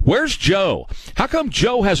Where's Joe? How come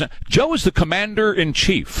Joe hasn't? Joe is the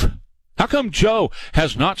commander-in-chief. How come Joe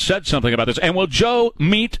has not said something about this? And will Joe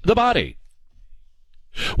meet the body?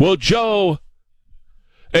 Will Joe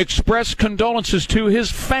express condolences to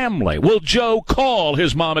his family? Will Joe call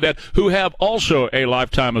his mom and dad, who have also a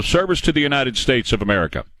lifetime of service to the United States of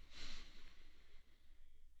America?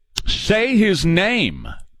 Say his name.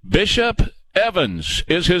 Bishop Evans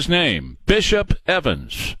is his name. Bishop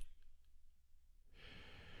Evans.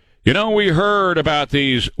 You know, we heard about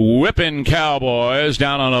these whipping cowboys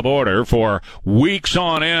down on the border for weeks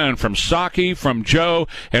on end from Psaki, from Joe,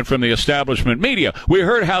 and from the establishment media. We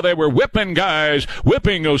heard how they were whipping guys,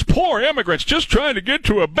 whipping those poor immigrants just trying to get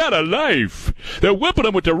to a better life. They're whipping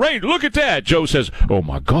them with the rein. Look at that. Joe says, oh,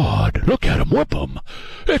 my God, look at them whip them.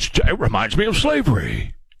 It reminds me of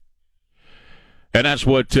slavery. And that's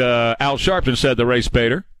what Al Sharpton said, the race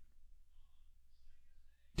baiter.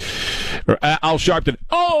 Al Sharpton,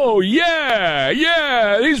 oh,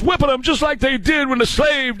 yeah, he's whipping them just like they did when the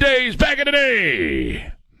slave days back in the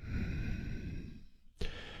day.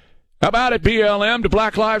 How about it, BLM? Do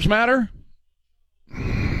Black Lives Matter?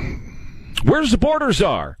 Where's the border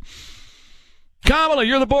czar? Kamala,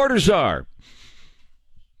 you're the border czar.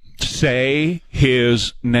 Say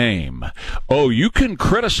his name. Oh, you can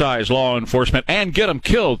criticize law enforcement and get them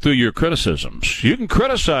killed through your criticisms. You can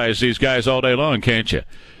criticize these guys all day long, can't you?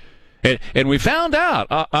 And we found out,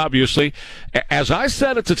 obviously, as I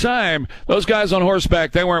said at the time, those guys on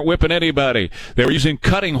horseback, they weren't whipping anybody. They were using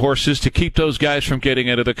cutting horses to keep those guys from getting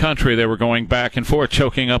into the country. They were going back and forth,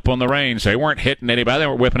 choking up on the reins. They weren't hitting anybody. They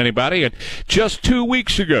weren't whipping anybody. And just 2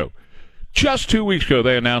 weeks ago,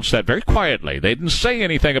 they announced that very quietly. They didn't say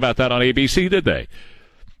anything about that on ABC, did they?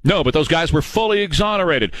 No, but those guys were fully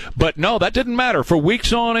exonerated. But no, that didn't matter for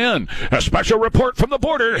weeks on end. A special report from the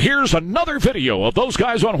border. Here's another video of those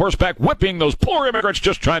guys on horseback whipping those poor immigrants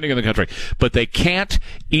just trying to get in the country. But they can't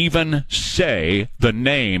even say the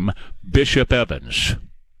name Bishop Evans.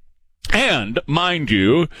 And, mind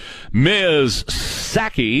you, Ms.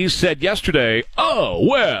 Psaki said yesterday, oh,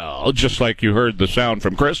 well, just like you heard the sound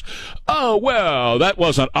from Chris, oh, well, that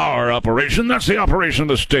wasn't our operation. That's the operation of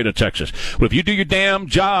the state of Texas. Well, if you do your damn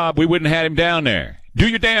job, we wouldn't have had him down there. Do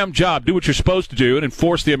your damn job. Do what you're supposed to do and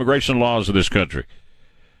enforce the immigration laws of this country.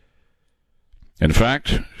 In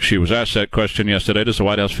fact, she was asked that question yesterday. Does the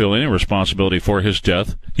White House feel any responsibility for his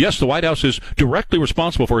death? Yes, the White House is directly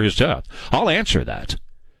responsible for his death. I'll answer that.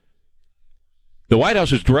 The White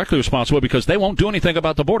House is directly responsible because they won't do anything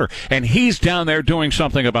about the border. And he's down there doing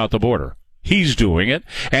something about the border. He's doing it,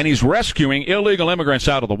 and he's rescuing illegal immigrants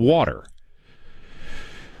out of the water.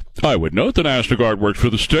 I would note the National Guard works for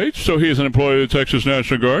the states, so he is an employee of the Texas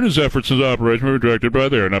National Guard. His efforts and operations were directed by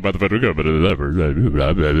there, not by the federal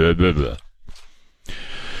government.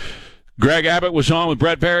 Greg Abbott was on with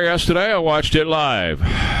Brett Barry yesterday. I watched it live.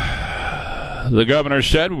 The governor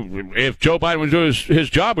said if Joe Biden would do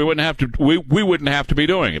his job, we wouldn't have to be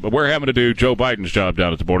doing it. But we're having to do Joe Biden's job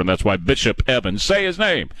down at the border, and that's why Bishop Evans, say his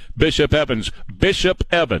name, Bishop Evans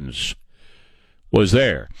was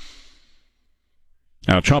there.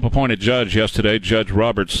 Now, Trump-appointed judge yesterday, Judge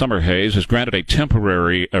Robert Summerhays, has granted a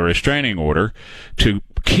temporary restraining order to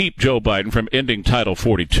keep Joe Biden from ending Title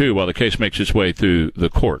 42 while the case makes its way through the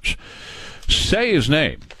courts. Say his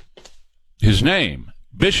name. His name.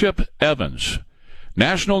 Bishop Evans,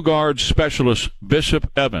 National Guard Specialist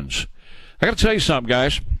Bishop Evans. I got to tell you something,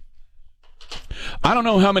 guys. I don't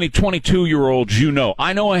know how many 22-year-olds you know.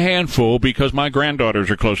 I know a handful because my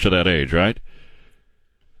granddaughters are close to that age, right?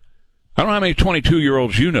 I don't know how many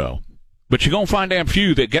 22-year-olds you know, but you're going to find damn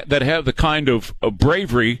few that have the kind of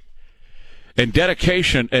bravery and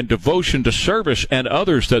dedication and devotion to service and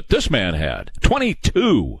others that this man had.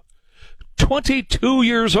 22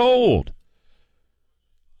 years old.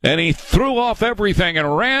 And he threw off everything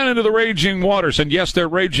and ran into the raging waters. And yes, they're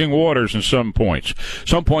raging waters in some points.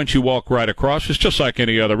 Some points you walk right across. It's just like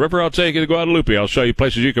any other river. I'll take you to Guadalupe. I'll show you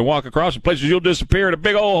places you can walk across and places you'll disappear in a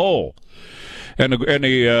big old hole. And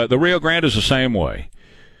the Rio Grande is the same way.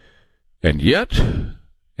 And yet,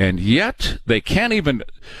 they can't even...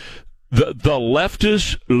 The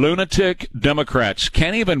leftist, lunatic Democrats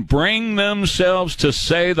can't even bring themselves to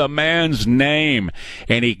say the man's name.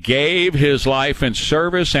 And he gave his life in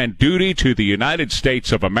service and duty to the United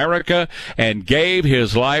States of America and gave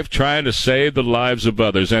his life trying to save the lives of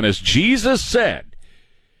others. And as Jesus said,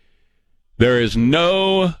 there is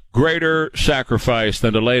no greater sacrifice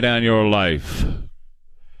than to lay down your life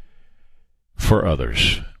for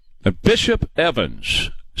others. Bishop Evans,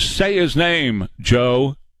 say his name,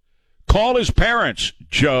 Joe. Call his parents,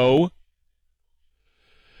 Joe.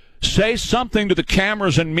 Say something to the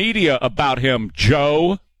cameras and media about him,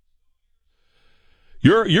 Joe.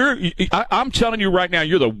 I'm telling you right now,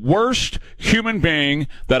 you're the worst human being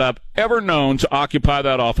that I've ever known to occupy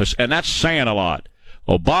that office, and that's saying a lot.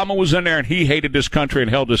 Obama was in there, and he hated this country and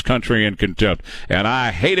held this country in contempt, and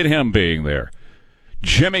I hated him being there.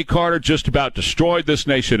 Jimmy Carter just about destroyed this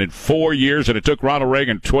nation in 4 years, and it took Ronald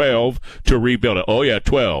Reagan 12 to rebuild it. Oh, yeah,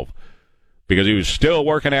 12. Because he was still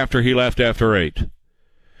working after he left after 8.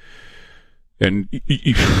 And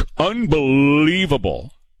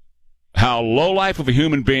unbelievable how low-life of a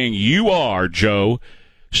human being you are, Joe.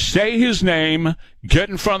 Say his name, get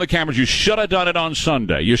in front of the cameras. You should have done it on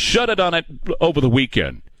Sunday. You should have done it over the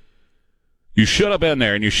weekend. You should have been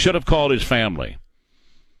there, and you should have called his family.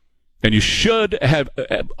 And you should have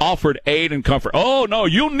offered aid and comfort. Oh, no,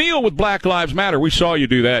 you'll kneel with Black Lives Matter. We saw you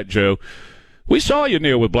do that, Joe. We saw you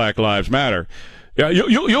kneel with Black Lives Matter.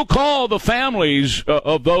 You'll call the families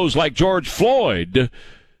of those like George Floyd.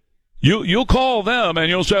 You'll call them, and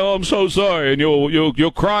you'll say, oh, I'm so sorry, and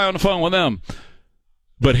you'll cry on the phone with them.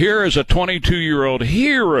 But here is a 22-year-old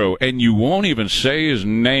hero, and you won't even say his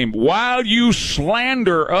name while you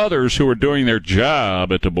slander others who are doing their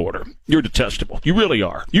job at the border. You're detestable. You really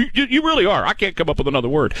are. You really are. I can't come up with another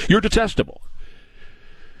word. You're detestable.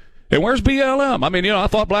 And where's BLM? I mean, I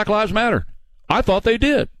thought Black Lives Matter. I thought they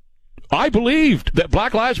did. I believed that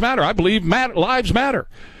Black Lives Matter. I believe lives matter.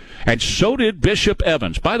 And so did Bishop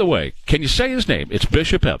Evans. By the way, can you say his name? It's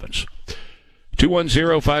Bishop Evans.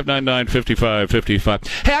 210-599-5555.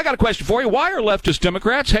 Hey, I got a question for you. Why are leftist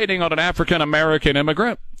Democrats hating on an African-American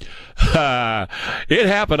immigrant? It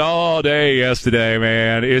happened all day yesterday,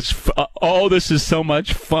 man. This is so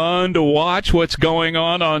much fun to watch what's going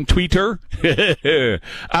on Twitter.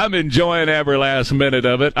 I'm enjoying every last minute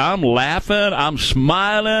of it. I'm laughing. I'm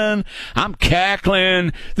smiling. I'm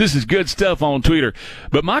cackling. This is good stuff on Twitter.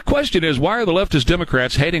 But my question is, why are the leftist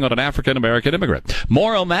Democrats hating on an African-American immigrant?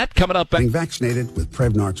 More on that coming up. Being vaccinated with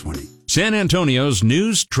Prevnar 20. San Antonio's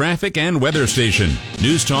news, traffic, and weather station.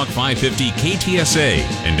 News Talk 550 KTSA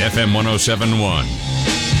and FM 1071.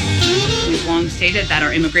 We've long stated that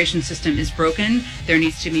our immigration system is broken. There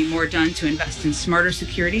needs to be more done to invest in smarter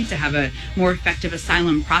security, to have a more effective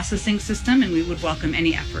asylum processing system, and we would welcome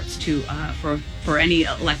any efforts to for any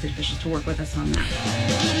elected officials to work with us on that.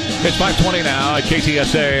 It's 5:20 now at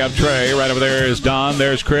KTSA. I'm Trey. Right over there is Don.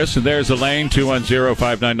 There's Chris. And there's Elaine,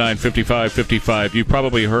 210-599-5555. You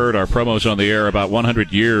probably heard our promos on the air about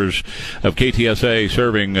 100 years of KTSA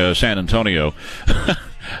serving San Antonio.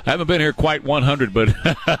 I haven't been here quite 100, but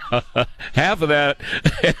half of that.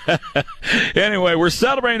 Anyway, we're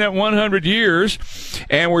celebrating that 100 years,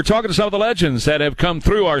 and we're talking to some of the legends that have come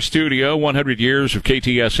through our studio, 100 years of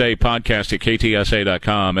KTSA podcast at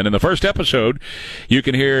KTSA.com. And in the first episode, you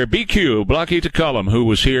can hear BQ, Blakita Cullum, who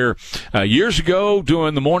was here years ago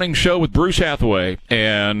doing the morning show with Bruce Hathaway,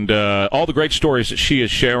 and all the great stories that she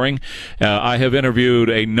is sharing. I have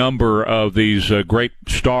interviewed a number of these great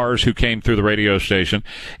stars who came through the radio station.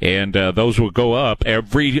 And those will go up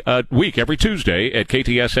every week, every Tuesday at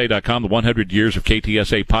KTSA.com, the 100 Years of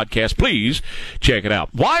KTSA podcast. Please check it out.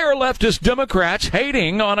 Why are leftist Democrats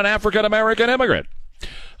hating on an African-American immigrant?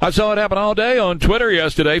 I saw it happen all day on Twitter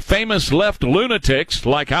yesterday. Famous left lunatics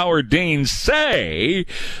like Howard Dean say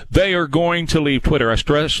they are going to leave Twitter. I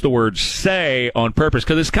stress the word say on purpose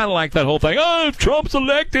because it's kind of like that whole thing. Oh, if Trump's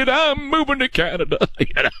elected, I'm moving to Canada.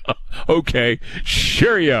 Okay,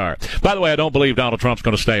 sure you are. By the way, I don't believe Donald Trump's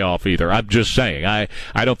going to stay off either. I'm just saying. I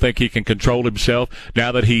don't think he can control himself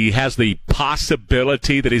now that he has the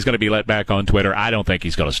possibility that he's going to be let back on Twitter. I don't think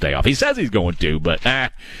he's going to stay off. He says he's going to, but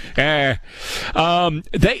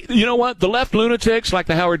you know what? The left lunatics like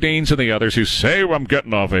the Howard Deans and the others who say, well, I'm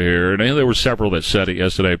getting off of here, and there were several that said it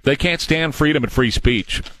yesterday, they can't stand freedom and free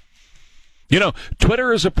speech.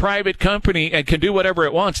 Twitter is a private company and can do whatever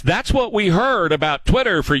it wants. That's what we heard about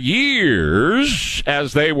Twitter for years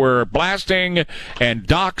as they were blasting and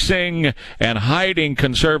doxing and hiding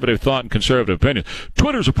conservative thought and conservative opinion.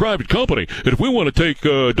 Twitter's a private company, and if we want to take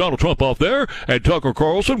Donald Trump off there and Tucker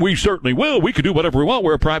Carlson, we certainly will. We can do whatever we want.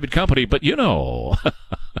 We're a private company. But,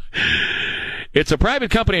 it's a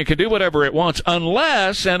private company and can do whatever it wants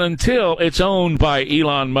unless and until it's owned by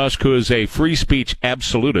Elon Musk, who is a free speech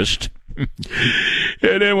absolutist.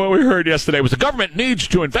 And then what we heard yesterday was the government needs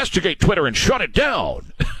to investigate Twitter and shut it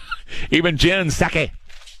down. Even Jen Psaki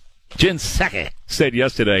said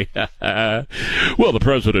yesterday, well, the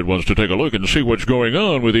president wants to take a look and see what's going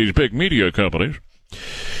on with these big media companies.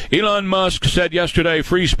 Elon Musk said yesterday,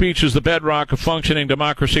 free speech is the bedrock of functioning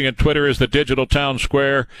democracy, and Twitter is the digital town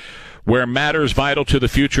square where matters vital to the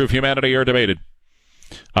future of humanity are debated.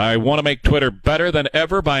 I want to make Twitter better than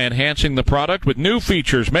ever by enhancing the product with new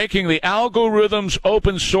features, making the algorithms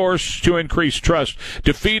open source to increase trust,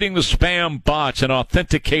 defeating the spam bots, and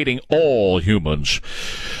authenticating all humans.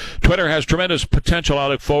 Twitter has tremendous potential. I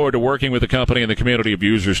look forward to working with the company and the community of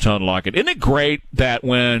users to unlock it. Isn't it great that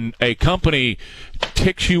when a company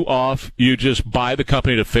ticks you off, you just buy the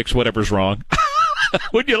company to fix whatever's wrong?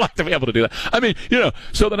 Wouldn't you like to be able to do that? I mean,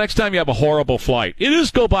 so the next time you have a horrible flight, you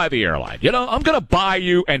just go buy the airline. I'm going to buy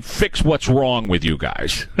you and fix what's wrong with you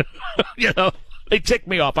guys. They tick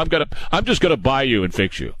me off. I'm just going to buy you and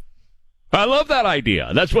fix you. I love that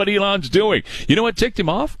idea. That's what Elon's doing. You know what ticked him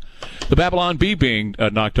off? The Babylon Bee being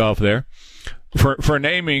knocked off there for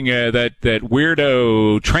naming that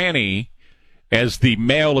weirdo tranny as the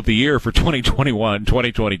male of the year for 2021,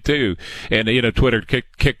 2022. And, Twitter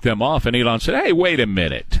kicked them off, and Elon said, hey, wait a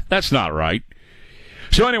minute. That's not right.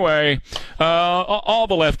 So anyway, all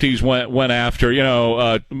the lefties went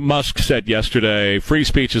after, Musk said yesterday, free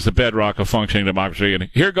speech is the bedrock of functioning democracy. And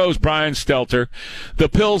here goes Brian Stelter, the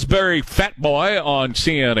Pillsbury fat boy on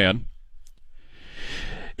CNN.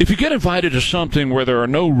 If you get invited to something where there are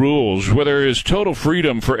no rules, where there is total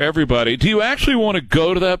freedom for everybody, do you actually want to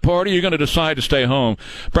go to that party? You're going to decide to stay home.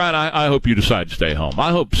 Brian, I hope you decide to stay home. I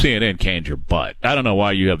hope CNN canned your butt. I don't know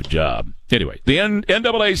why you have a job. Anyway, the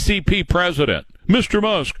NAACP president, Mr.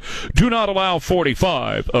 Musk, do not allow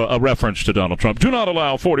 45, a reference to Donald Trump, do not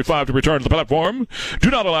allow 45 to return to the platform. Do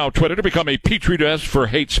not allow Twitter to become a petri dish for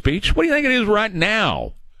hate speech. What do you think it is right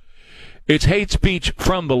now? It's hate speech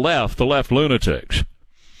from the left lunatics.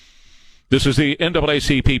 This is the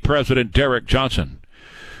NAACP president, Derek Johnson.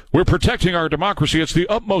 We're protecting our democracy. It's the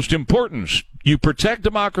utmost importance. You protect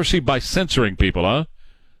democracy by censoring people, huh?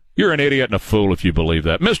 You're an idiot and a fool if you believe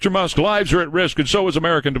that. Mr. Musk, lives are at risk, and so is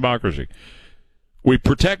American democracy. We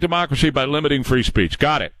protect democracy by limiting free speech.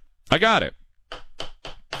 Got it. I got it.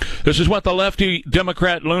 This is what the lefty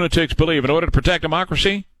Democrat lunatics believe. In order to protect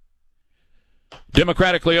democracy,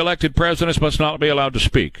 democratically elected presidents must not be allowed to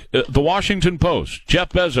speak. The Washington Post, Jeff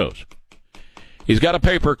Bezos. He's got a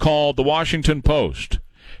paper called The Washington Post.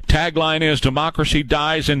 Tagline is, democracy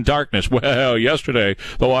dies in darkness. Well, yesterday,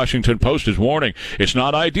 The Washington Post is warning, it's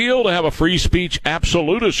not ideal to have a free speech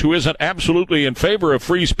absolutist who isn't absolutely in favor of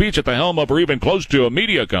free speech at the helm of or even close to a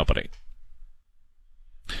media company.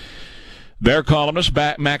 Their columnist,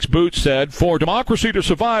 Max Boot, said, for democracy to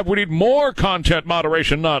survive, we need more content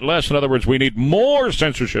moderation, not less. In other words, we need more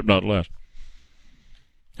censorship, not less.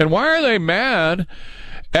 And why are they mad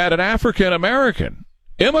at an African-American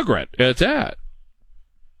immigrant at that?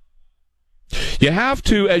 You have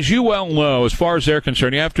to, as you well know, as far as they're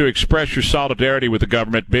concerned, you have to express your solidarity with the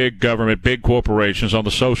government, big corporations on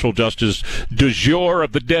the social justice du jour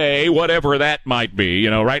of the day, whatever that might be.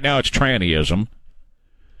 Right now it's trannyism.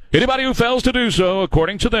 Anybody who fails to do so,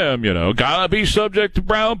 according to them, gotta be subject to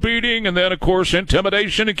browbeating, and then, of course,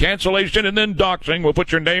 intimidation and cancellation, and then doxing. We'll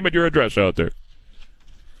put your name and your address out there.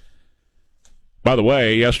 By the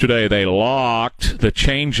way, yesterday they locked the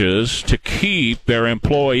changes to keep their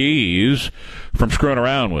employees from screwing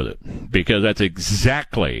around with it, because that's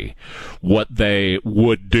exactly what they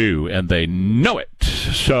would do, and they know it.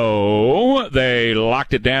 So they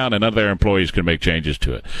locked it down, and none of their employees can make changes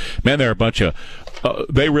to it. Man, they're a bunch of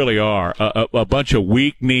they really are a bunch of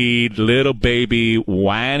weak-kneed, little baby,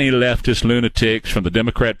 whiny leftist lunatics from the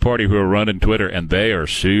Democrat Party who are running Twitter, and they are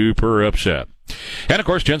super upset. And, of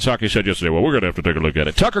course, Jen Psaki said yesterday, well, we're going to have to take a look at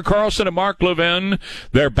it. Tucker Carlson and Mark Levin,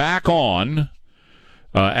 they're back on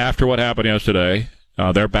after what happened yesterday.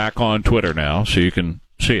 They're back on Twitter now, so you can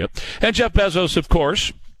see it. And Jeff Bezos, of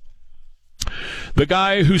course, the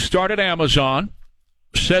guy who started Amazon,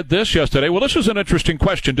 said this yesterday. Well, this is an interesting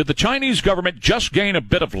question. Did the Chinese government just gain a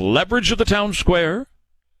bit of leverage at the town square?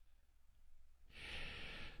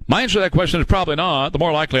 My answer to that question is probably not. The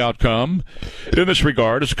more likely outcome in this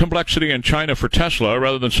regard is complexity in China for Tesla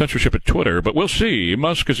rather than censorship at Twitter. But we'll see.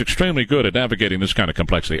 Musk is extremely good at navigating this kind of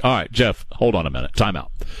complexity. All right, Jeff, hold on a minute. Time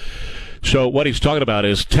out. So what he's talking about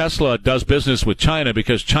is Tesla does business with China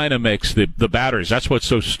because China makes the batteries. That's what's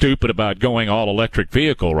so stupid about going all-electric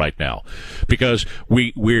vehicle right now. Because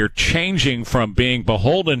we're changing from being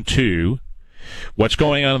beholden to what's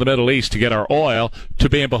going on in the Middle East to get our oil to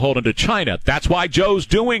being beholden to China. That's why Joe's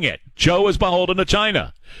doing it. Joe is beholden to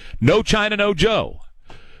China. No China, no Joe.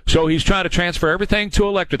 So he's trying to transfer everything to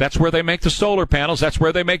electric. That's where they make the solar panels. That's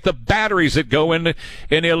where they make the batteries that go in the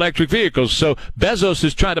electric vehicles. So Bezos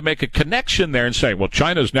is trying to make a connection there and say, well,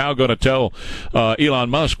 China's now going to tell Elon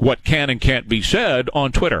Musk what can and can't be said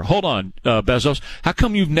on Twitter. Hold on, Bezos. How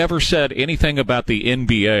come you've never said anything about the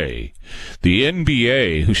NBA? The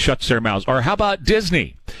NBA, who shuts their mouths. Or how about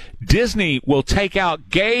Disney? Disney will take out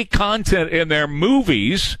gay content in their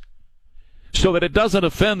movies so that it doesn't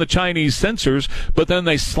offend the Chinese censors, but then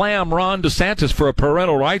they slam Ron DeSantis for a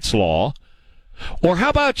parental rights law. Or how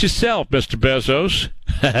about yourself, Mr. Bezos?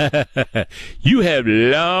 You have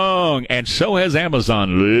long, and so has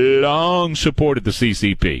Amazon, long supported the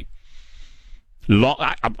CCP.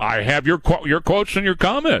 I have your quotes and your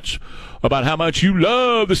comments about how much you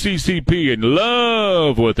love the CCP and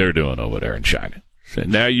love what they're doing over there in China. And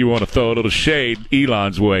now you want to throw a little shade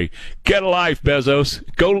Elon's way. Get a life, Bezos.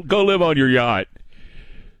 Go live on your yacht.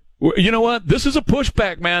 You know what? This is a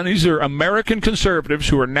pushback, man. These are American conservatives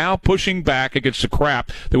who are now pushing back against the crap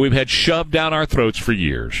that we've had shoved down our throats for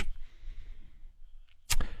years.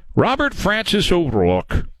 Robert Francis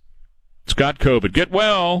O'Rourke has got COVID. Get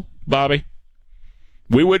well, Bobby.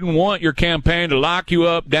 We wouldn't want your campaign to lock you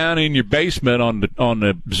up down in your basement on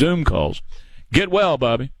the Zoom calls. Get well,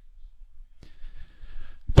 Bobby.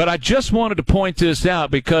 But I just wanted to point this out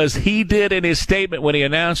because he did in his statement when he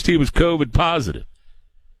announced he was COVID positive.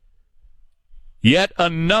 Yet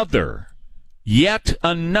another fully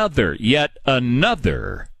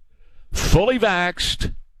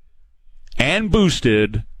vaxxed and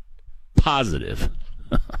boosted positive.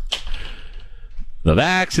 The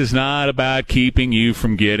vax is not about keeping you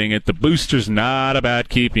from getting it. The booster's not about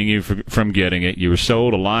keeping you from getting it. You were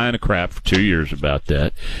sold a line of crap for 2 years about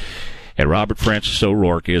that. And Robert Francis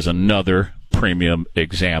O'Rourke is another premium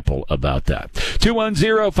example about that.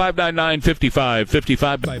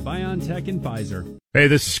 210-599-5555. By BioNTech and Pfizer. Hey,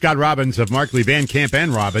 this is Scott Robbins of Markley Van Camp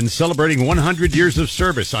and Robbins, celebrating 100 years of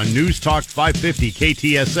service on News Talk 550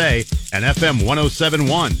 KTSA and FM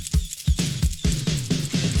 1071.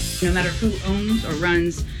 No matter who owns or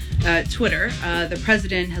runs Twitter, the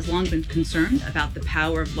president has long been concerned about the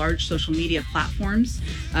power of large social media platforms,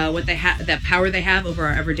 that power they have over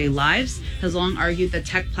our everyday lives, has long argued that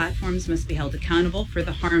tech platforms must be held accountable for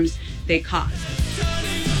the harms they cause.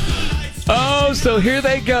 Oh, so here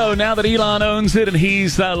they go. Now that Elon owns it and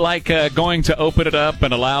he's going to open it up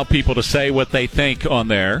and allow people to say what they think on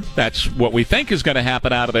there. That's what we think is going to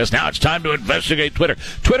happen out of this. Now it's time to investigate Twitter.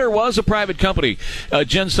 Twitter was a private company.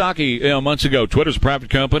 Jen Psaki, months ago, Twitter's a private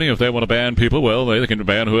company. If they want to ban people, well, they can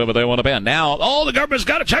ban whoever they want to ban. Now, the government's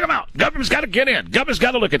got to check them out. Government's got to get in. Government's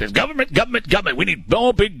got to look at this. Government. We need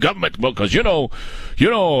more big government. Well, because, you know,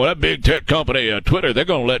 that big tech company, Twitter, they're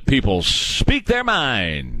going to let people speak their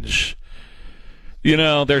minds. You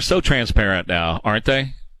know, they're so transparent now, aren't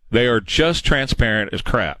they? They are just transparent as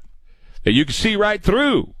crap. You can see right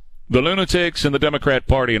through the lunatics in the Democrat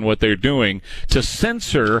Party and what they're doing to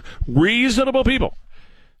censor reasonable people.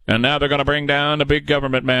 And now they're going to bring down the big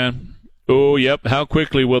government, man. Oh, yep. How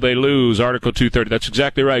quickly will they lose Article 230? That's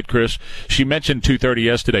exactly right, Chris. She mentioned 230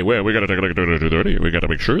 yesterday. Well, we got to take a look at 230. We got to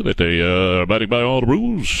make sure that they are abiding by all the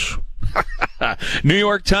rules. New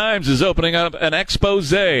York Times is opening up an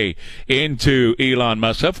expose into Elon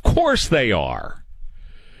Musk. Of course they are.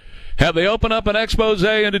 Have they opened up an expose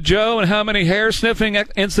into Joe and how many hair-sniffing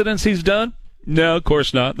incidents he's done? No, of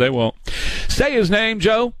course not. They won't. Say his name,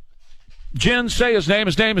 Joe. Jen, say his name.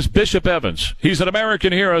 His name is Bishop Evans. He's an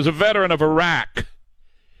American hero. He's a veteran of Iraq.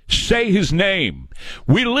 Say his name.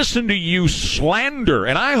 We listen to you slander,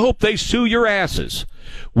 and I hope they sue your asses.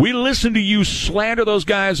 We listen to you slander those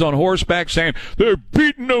guys on horseback saying they're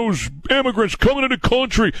beating those immigrants coming into the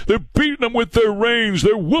country. They're beating them with their reins.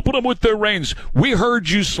 They're whooping them with their reins. We heard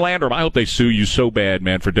you slander them. I hope they sue you so bad,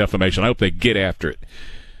 man, for defamation. I hope they get after it.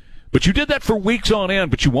 But you did that for weeks on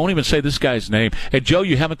end, but you won't even say this guy's name. And, Joe,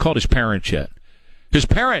 you haven't called his parents yet. His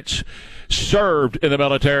parents served in the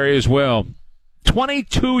military as well.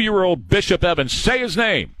 22-year-old Bishop Evans. Say his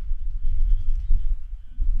name.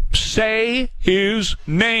 Say his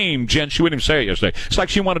name, Jen. She wouldn't even say it yesterday. It's like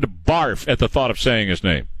she wanted to barf at the thought of saying his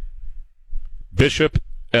name. Bishop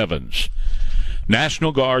Evans.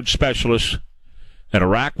 National Guard specialist, an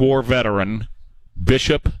Iraq War veteran,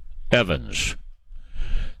 Bishop Evans.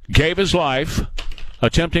 Gave his life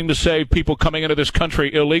attempting to save people coming into this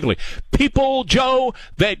country illegally. People, Joe,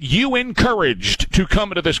 that you encouraged to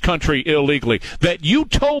come into this country illegally, that you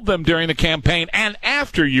told them during the campaign and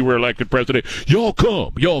after you were elected president, y'all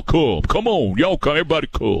come, come on, y'all come, everybody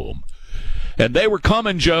come. And they were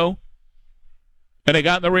coming, Joe. And they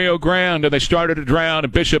got in the Rio Grande and they started to drown.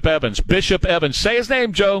 And Bishop Evans, say his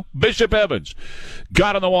name, Joe, Bishop Evans,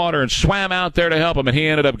 got in the water and swam out there to help him, and he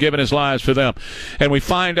ended up giving his lives for them. And we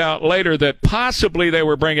find out later that possibly they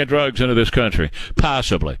were bringing drugs into this country.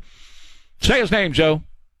 Possibly. Say his name, Joe.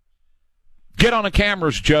 Get on the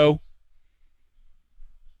cameras, Joe.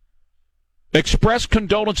 Express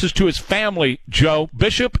condolences to his family, Joe.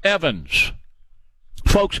 Bishop Evans.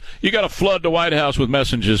 Folks, you got to flood the White House with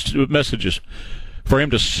messages for him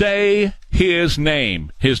to say his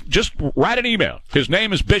name. Just write an email. His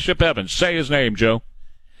name is Bishop Evans. Say his name, Joe.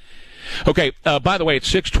 Okay, by the way, at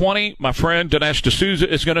 6:20, my friend Dinesh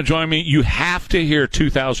D'Souza is going to join me. You have to hear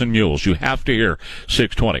 2,000 Mules. You have to hear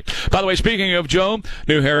 6:20. By the way, speaking of Joe,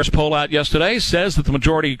 new Harris poll out yesterday says that the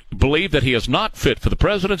majority believe that he is not fit for the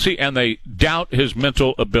presidency, and they doubt his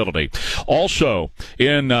mental ability. Also,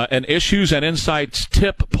 in an Issues and Insights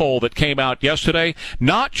tip poll that came out yesterday,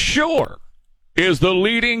 not sure is the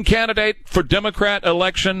leading candidate for Democrat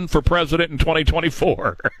election for president in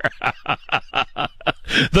 2024.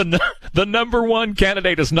 The number one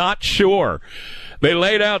candidate is not sure. They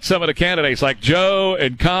laid out some of the candidates like Joe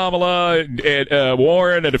and Kamala and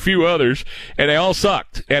Warren and a few others, and they all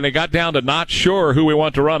sucked. And they got down to not sure who we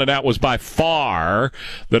want to run, and that was by far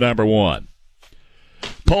the number one.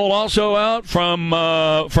 Poll also out from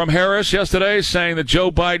Harris yesterday saying that Joe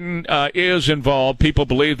Biden is involved. People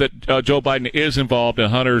believe that Joe Biden is involved in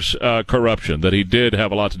Hunter's corruption, that he did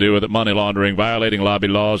have a lot to do with it, money laundering, violating lobby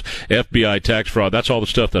laws, FBI tax fraud. That's all the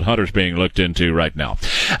stuff that Hunter's being looked into right now.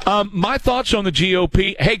 My thoughts on the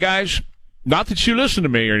GOP. Hey, guys, not that you listen to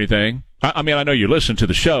me or anything. I mean, I know you listen to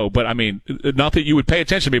the show, but I mean, not that you would pay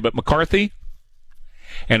attention to me, but McCarthy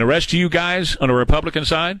and the rest of you guys on the Republican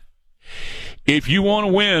side, if you want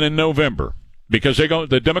to win in November, because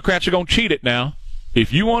the Democrats are going to cheat it now,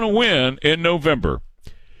 if you want to win in November,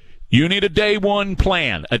 you need a day one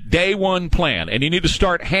plan, and you need to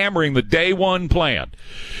start hammering the day one plan.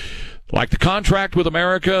 Like the contract with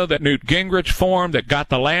America that Newt Gingrich formed that got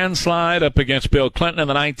the landslide up against Bill Clinton in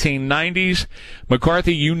the 1990s.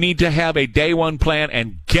 McCarthy, you need to have a day one plan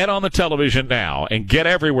and get on the television now and get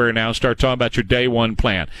everywhere now and start talking about your day one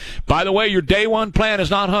plan. By the way, your day one plan is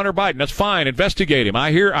not Hunter Biden. That's fine. Investigate him.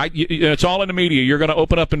 It's all in the media. You're going to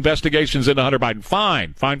open up investigations into Hunter Biden.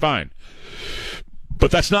 Fine.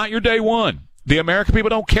 But that's not your day one. The American people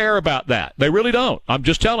don't care about that. They really don't. I'm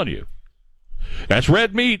just telling you. That's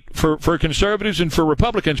red meat for conservatives and for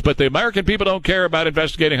Republicans, but the American people don't care about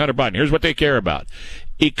investigating Hunter Biden. Here's what they care about.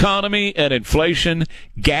 Economy and inflation,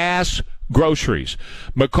 gas, groceries.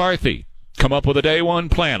 McCarthy, come up with a day one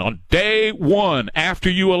plan. On day one, after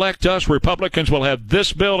you elect us, Republicans will have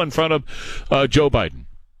this bill in front of Joe Biden.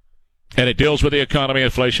 And it deals with the economy,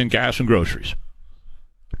 inflation, gas, and groceries.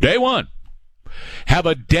 Day one. Have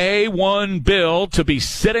a day one bill to be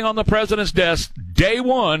sitting on the president's desk day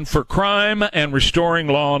one for crime and restoring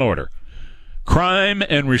law and order. Crime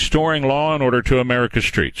and restoring law and order to America's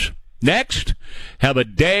streets. Next, have a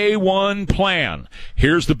day one plan.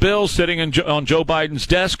 Here's the bill sitting on Joe Biden's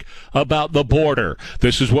desk about the border.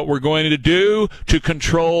 This is what we're going to do to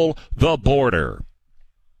control the border.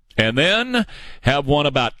 And then have one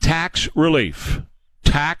about tax relief.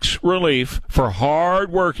 Tax relief for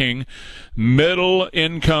hard-working,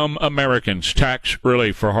 middle-income Americans. Tax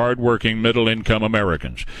relief for hard-working, middle-income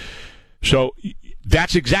Americans. So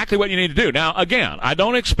that's exactly what you need to do. Now, again, I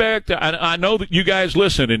don't expect, I know that you guys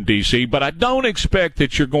listen in D.C., but I don't expect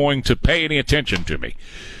that you're going to pay any attention to me.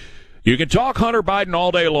 You can talk Hunter Biden all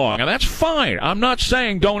day long, and that's fine. I'm not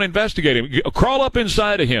saying don't investigate him. Crawl up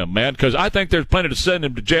inside of him, man, because I think there's plenty to send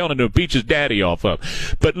him to jail and to impeach his daddy off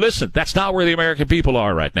of. But listen, that's not where the American people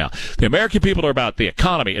are right now. The American people are about the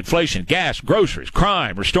economy, inflation, gas, groceries,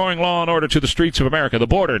 crime, restoring law and order to the streets of America, the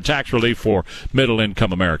border, and tax relief for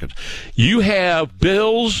middle-income Americans. You have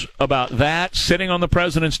bills about that sitting on the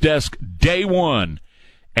president's desk day one.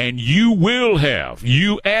 And you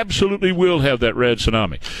absolutely will have that red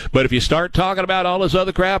tsunami. But if you start talking about all this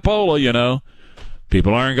other crapola,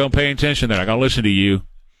 people aren't going to pay attention. They're not going to listen to you.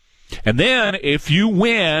 And then if you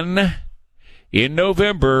win in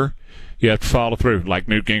November, you have to follow through like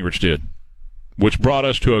Newt Gingrich did, which brought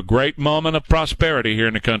us to a great moment of prosperity here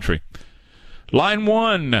in the country. Line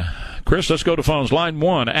one. Chris, let's go to phones. Line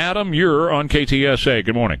one. Adam, you're on KTSA.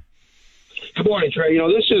 Good morning. Good morning, Trey.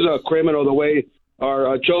 This is a criminal the way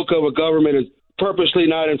our joke of a government is purposely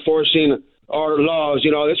not enforcing our laws.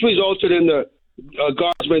 This resulted in the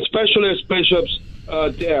guardsmen, specialist bishops'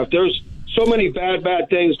 death. There's so many bad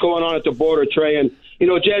things going on at the border, Trey. And,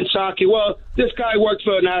 Jen Psaki, well, this guy worked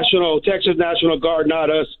for Texas National Guard,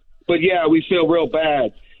 not us. But, yeah, we feel real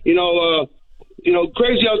bad.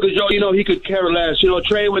 crazy Uncle Joe, he could care less.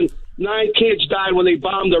 Trey, when 9 kids died when they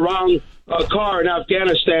bombed the wrong car in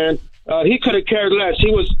Afghanistan, he could have cared less.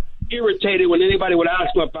 He was irritated when anybody would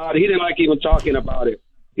ask him about it. He didn't like even talking about it.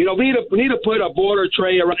 We need to put a border,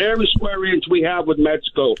 Trey, around every square inch we have with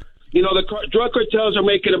Mexico. The drug cartels are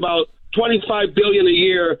making about $25 billion a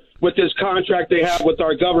year with this contract they have with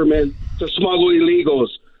our government to smuggle illegals.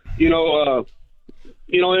 And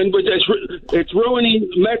it's ruining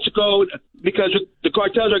Mexico because the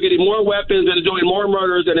cartels are getting more weapons and doing more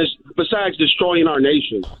murders, and it's besides destroying our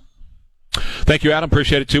nation. Thank you, Adam.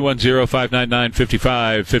 Appreciate it.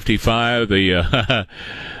 210-599-5555.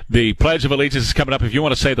 The Pledge of Allegiance is coming up. If you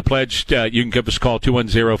want to say the pledge, you can give us a call,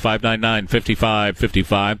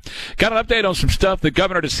 210-599-5555. Got an update on some stuff that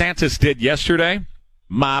Governor DeSantis did yesterday.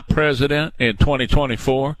 My president in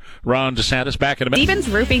 2024, Ron DeSantis, back in a minute. Stevens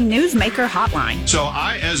Roofing Newsmaker Hotline. So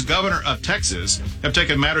I, as governor of Texas, have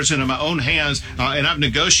taken matters into my own hands, and I've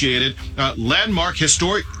negotiated landmark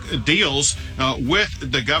historic deals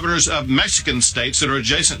with the governors of Mexican states that are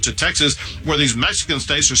adjacent to Texas, where these Mexican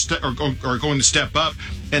states are going to step up,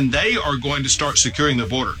 and they are going to start securing the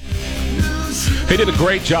border. He did a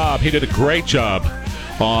great job.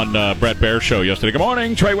 On Brett Baer's show yesterday. Good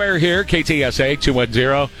morning. Trey Ware here, KTSA,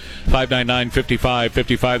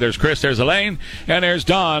 210-599-5555. There's Chris, there's Elaine, and there's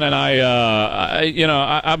Don. And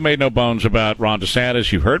I've made no bones about Ron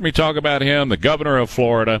DeSantis. You've heard me talk about him, the governor of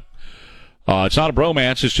Florida. It's not a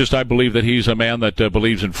bromance. It's just I believe that he's a man that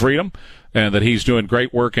believes in freedom and that he's doing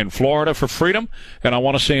great work in Florida for freedom. And I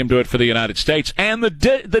want to see him do it for the United States. And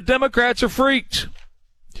the Democrats are freaked.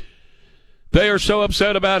 They are so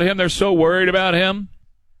upset about him. They're so worried about him.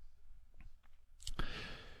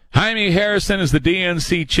 Jaime Harrison is the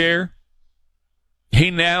DNC chair.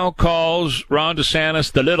 He now calls Ron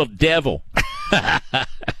DeSantis the little devil.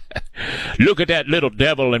 Look at that little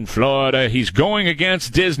devil in Florida. He's going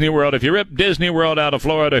against Disney World. If you rip Disney World out of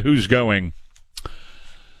Florida, who's going?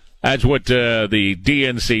 That's what the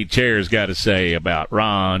DNC chair's got to say about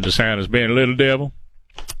Ron DeSantis being a little devil.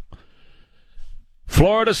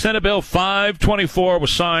 Florida Senate Bill 524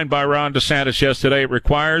 was signed by Ron DeSantis yesterday. It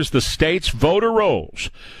requires the state's voter rolls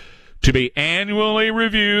to be annually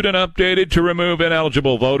reviewed and updated to remove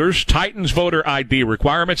ineligible voters, tightens voter ID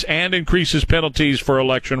requirements, and increases penalties for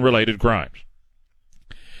election-related crimes.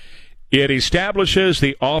 It establishes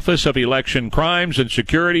the Office of Election Crimes and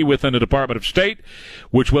Security within the Department of State,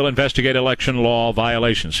 which will investigate election law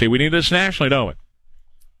violations. See, we need this nationally, don't we?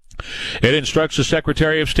 It instructs the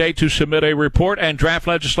Secretary of State to submit a report and draft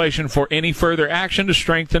legislation for any further action to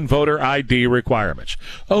strengthen voter ID requirements.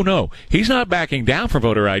 Oh, no, he's not backing down from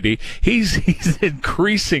voter ID. He's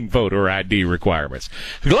increasing voter ID requirements.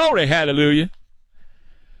 Glory, hallelujah.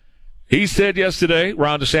 He said yesterday,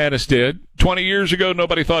 Ron DeSantis did, 20 years ago,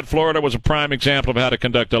 nobody thought Florida was a prime example of how to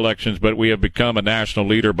conduct elections, but we have become a national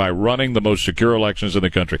leader by running the most secure elections in the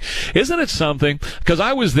country. Isn't it something? Because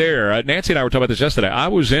I was there. Nancy and I were talking about this yesterday. I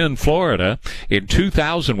was in Florida in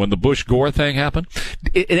 2000 when the Bush-Gore thing happened,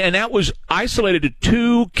 and that was isolated to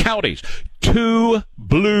 2 counties. 2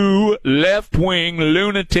 blue, left-wing,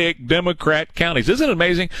 lunatic Democrat counties. Isn't it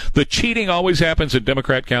amazing? The cheating always happens in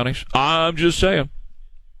Democrat counties. I'm just saying.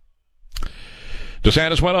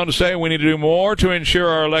 DeSantis went on to say we need to do more to ensure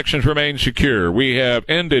our elections remain secure. We have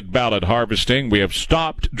ended ballot harvesting. We have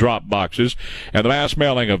stopped drop boxes and the mass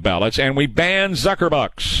mailing of ballots, and we banned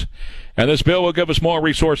Zuckerbucks. And this bill will give us more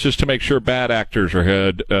resources to make sure bad actors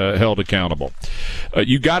are held accountable.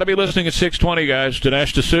 You got to be listening at 6:20, guys.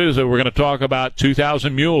 Dinesh D'Souza, we're going to talk about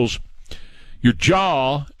 2,000 mules. Your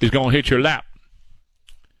jaw is going to hit your lap.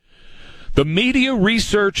 The Media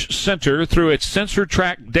Research Center, through its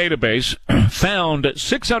CensorTrack database, found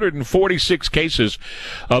 646 cases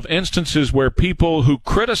of instances where people who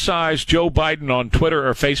criticized Joe Biden on Twitter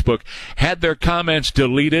or Facebook had their comments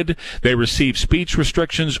deleted, they received speech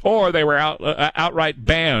restrictions, or they were outright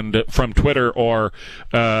banned from Twitter or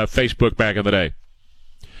Facebook back in the day.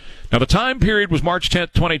 Now, the time period was March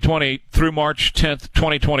 10th, 2020 through March 10th,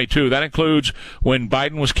 2022. That includes when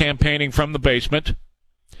Biden was campaigning from the basement,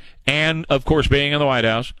 and, of course, being in the White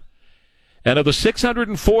House. And of the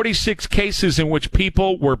 646 cases in which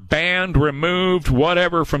people were banned, removed,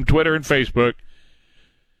 whatever, from Twitter and Facebook,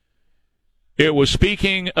 it was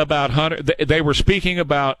speaking about they were speaking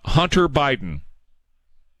about Hunter Biden.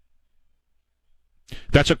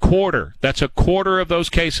 That's a quarter. That's a quarter of those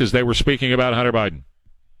cases they were speaking about Hunter Biden.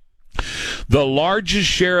 The largest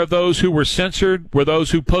share of those who were censored were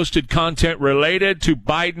those who posted content related to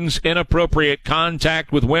Biden's inappropriate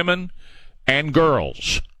contact with women and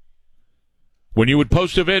girls. When you would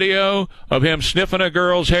post a video of him sniffing a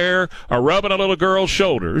girl's hair or rubbing a little girl's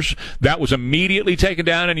shoulders, that was immediately taken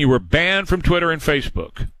down and you were banned from Twitter and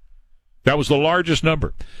Facebook. That was the largest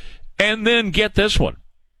number. And then get this one.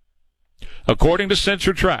 According to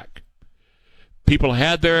CensorTrack, people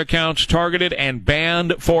had their accounts targeted and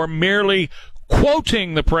banned for merely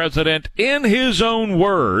quoting the president in his own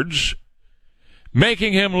words,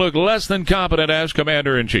 making him look less than competent as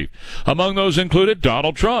commander-in-chief. Among those included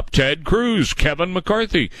Donald Trump, Ted Cruz, Kevin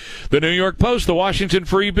McCarthy, the New York Post, the Washington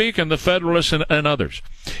Free Beacon, the Federalist, and others.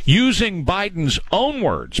 Using Biden's own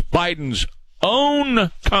words, Biden's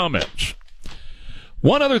own comments.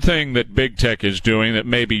 One other thing that big tech is doing that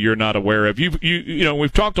maybe you're not aware of, you know,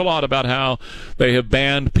 we've talked a lot about how they have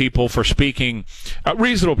banned people for speaking,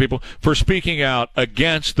 reasonable people, for speaking out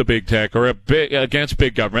against the big tech or against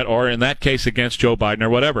big government, or in that case against Joe Biden or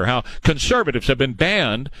whatever. How conservatives have been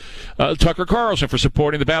banned, Tucker Carlson for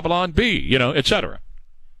supporting the Babylon Bee, you know, etc.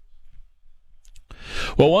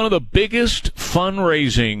 Well, one of the biggest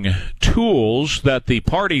fundraising tools that the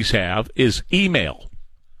parties have is email.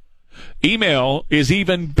 Email is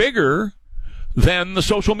even bigger than the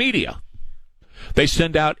social media. They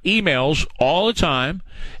send out emails all the time,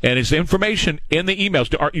 and it's information in the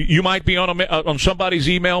emails. You might be on somebody's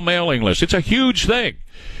email mailing list. It's a huge thing.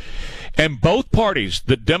 And both parties,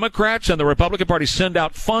 the Democrats and the Republican Party, send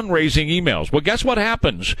out fundraising emails. Well, guess what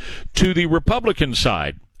happens to the Republican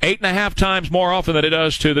side? 8.5 times more often than it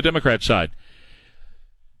does to the Democrat side.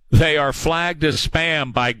 They are flagged as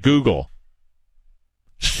spam by Google.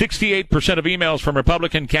 68% of emails from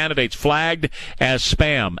Republican candidates flagged as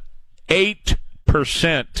spam.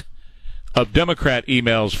 8% of Democrat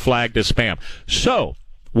emails flagged as spam. So,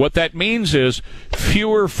 what that means is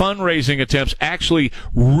fewer fundraising attempts actually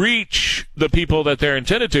reach the people that they're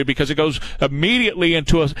intended to, because it goes immediately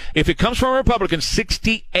into if it comes from a Republican,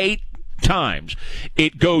 68 times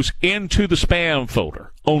it goes into the spam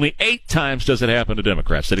folder. Only 8 times does it happen to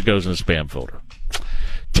Democrats that it goes in the spam folder.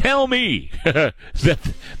 Tell me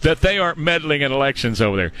that they aren't meddling in elections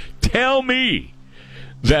over there. Tell me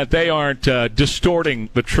that they aren't distorting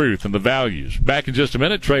the truth and the values. Back in just a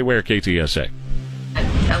minute. Trey Ware, KTSA.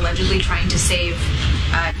 Allegedly trying to save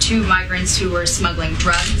 2 migrants who were smuggling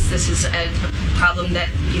drugs. This is a problem that,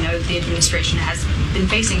 you know, the administration has been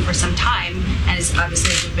facing for some time, and is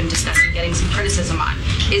obviously, as we've been discussing, getting some criticism on.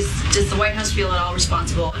 Does the White House feel at all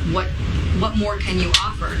responsible? What more can you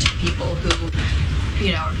offer to people who,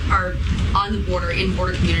 you know, are on the border, in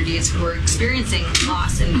border communities, who are experiencing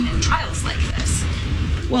loss and trials like this?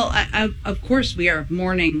 Well, of course, we are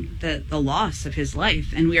mourning the loss of his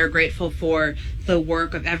life, and we are grateful for the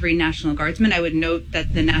work of every National Guardsman. I would note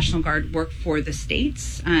that the National Guard work for the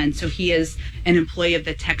states, and so he is an employee of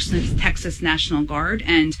the Texas National Guard,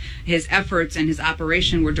 and his efforts and his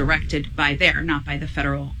operation were directed by there, not by the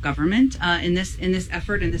federal government. In this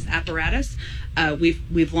effort, in this apparatus,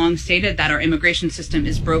 we've long stated that our immigration system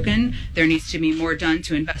is broken. There needs to be more done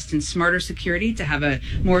to invest in smarter security, to have a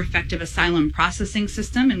more effective asylum processing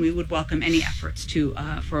system, and we would welcome any efforts to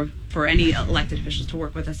for any elected officials to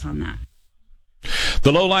work with us on that.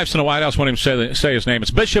 The lowlifes in the White House want him to say his name. It's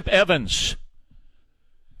Bishop Evans.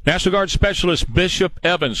 National Guard Specialist Bishop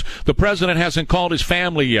Evans. The president hasn't called his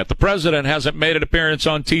family yet. The president hasn't made an appearance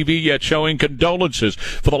on TV yet showing condolences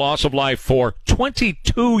for the loss of life for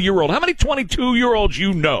 22-year-old. How many 22-year-olds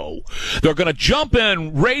you know? They're going to jump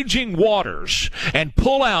in raging waters and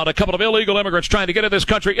pull out a couple of illegal immigrants trying to get in this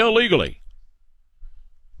country illegally.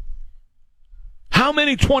 How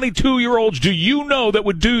many 22-year-olds do you know that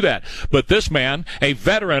would do that? But this man, a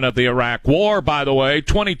veteran of the Iraq War, by the way,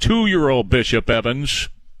 22-year-old Bishop Evans,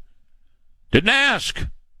 didn't ask.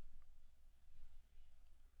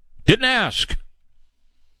 Didn't ask.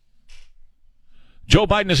 Joe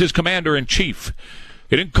Biden is his commander-in-chief.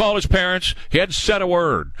 He didn't call his parents. He hadn't said a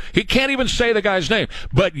word. He can't even say the guy's name.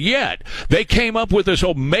 But yet, they came up with this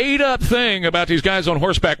whole made-up thing about these guys on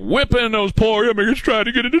horseback whipping those poor immigrants trying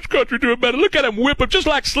to get in this country to a better. Look at them whip them, just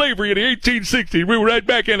like slavery in the 1860s. We were right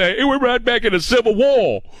back in a civil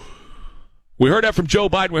war. We heard that from Joe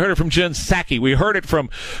Biden. We heard it from Jen Psaki. We heard it from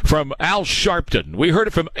Al Sharpton. We heard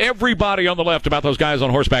it from everybody on the left about those guys on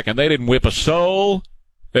horseback, and they didn't whip a soul.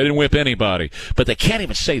 They didn't whip anybody. But they can't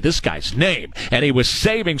even say this guy's name. And he was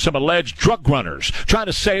saving some alleged drug runners, trying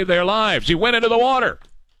to save their lives. He went into the water.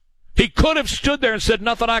 He could have stood there and said,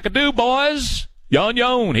 "Nothing I could do, boys.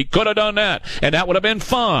 Yon. He could have done that, and that would have been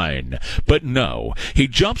fine. But no. He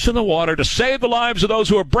jumps in the water to save the lives of those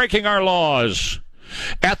who are breaking our laws.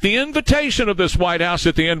 at the invitation of this White House,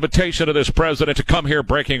 at the invitation of this president to come here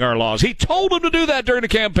breaking our laws. He told them to do that during the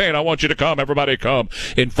campaign. I want you to come, everybody come.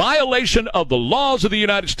 In violation of the laws of the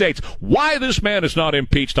United States. Why this man is not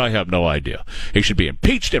impeached, I have no idea. He should be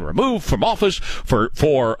impeached and removed from office for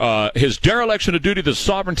his dereliction of duty to the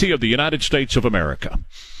sovereignty of the United States of America.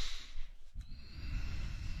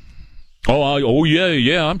 Oh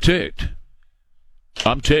yeah, I'm ticked.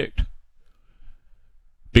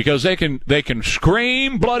 Because they can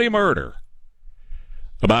scream bloody murder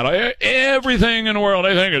about everything in the world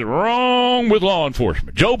they think is wrong with law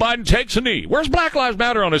enforcement. Joe Biden takes a knee. Where's Black Lives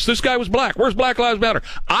Matter on this? This guy was black. Where's Black Lives Matter?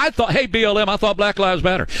 I thought Black Lives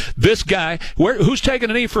Matter. This guy, who's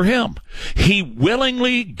taking a knee for him? He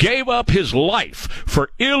willingly gave up his life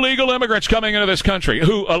for illegal immigrants coming into this country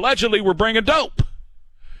who allegedly were bringing dope.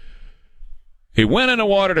 He went in the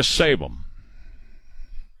water to save them.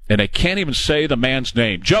 And they can't even say the man's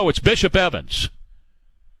name. Joe, it's Bishop Evans.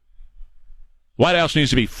 White House needs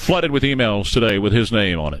to be flooded with emails today with his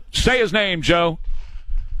name on it. Say his name, Joe.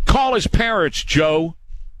 Call his parents, Joe.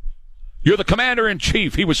 You're the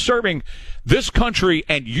commander-in-chief. He was serving this country,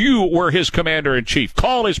 and you were his commander-in-chief.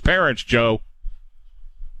 Call his parents, Joe.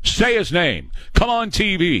 Say his name. Come on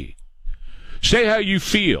TV. Say how you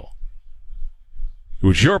feel. It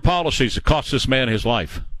was your policies that cost this man his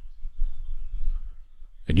life.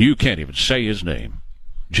 And you can't even say his name.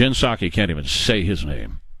 Jen Psaki can't even say his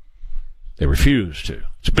name. They refuse to.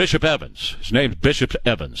 It's Bishop Evans. His name's Bishop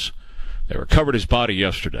Evans. They recovered his body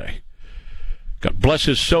yesterday. God bless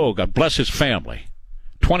his soul. God bless his family.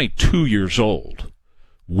 22 years old.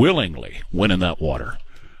 Willingly went in that water.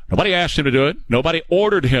 Nobody asked him to do it. Nobody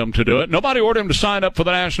ordered him to do it. Nobody ordered him to sign up for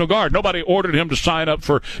the National Guard. Nobody ordered him to sign up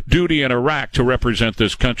for duty in Iraq to represent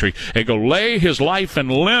this country and go lay his life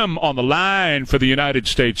and limb on the line for the United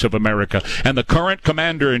States of America. And the current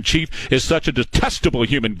commander-in-chief is such a detestable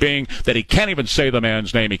human being that he can't even say the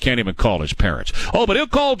man's name. He can't even call his parents. Oh, but he'll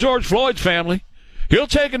call George Floyd's family. He'll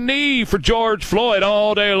take a knee for George Floyd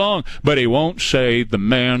all day long, but he won't say the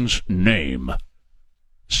man's name.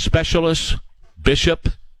 Specialist Bishop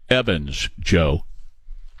Evans, Joe.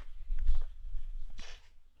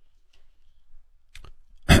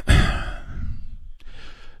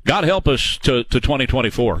 God help us to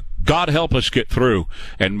 2024. God help us get through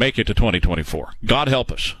and make it to 2024. God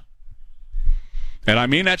help us. And I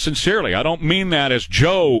mean that sincerely. I don't mean that as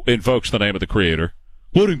Joe invokes the name of the Creator.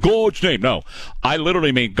 What in God's name? No. I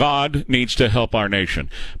literally mean God needs to help our nation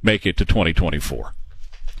make it to 2024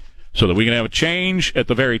 so that we can have a change at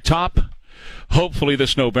the very top. Hopefully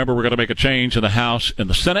this November we're going to make a change in the House and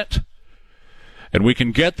the Senate, and we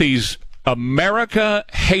can get these America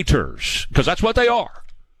haters, because that's what they are,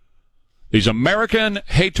 these American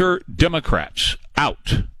hater Democrats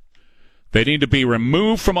out. They need to be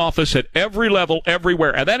removed from office at every level,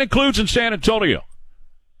 everywhere, and that includes in San Antonio.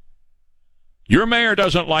 Your mayor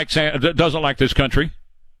doesn't like this country.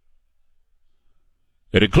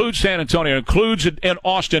 It includes San Antonio. It includes in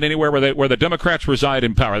Austin, anywhere where the Democrats reside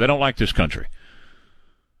in power. They don't like this country.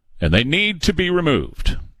 And they need to be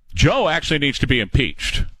removed. Joe actually needs to be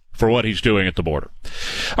impeached for what he's doing at the border.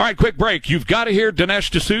 All right, quick break. You've got to hear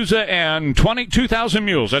Dinesh D'Souza and 22,000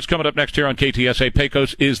 Mules. That's coming up next here on KTSA.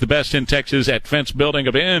 Pecos is the best in Texas at fence building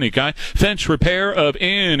of any kind, fence repair of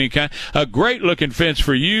any kind. A great-looking fence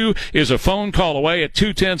for you is a phone call away at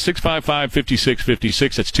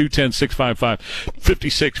 210-655-5656. That's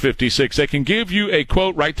 210-655-5656. They can give you a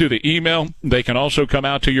quote right through the email. They can also come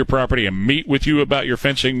out to your property and meet with you about your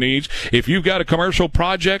fencing needs. If you've got a commercial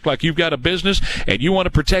project, like you've got a business, and you want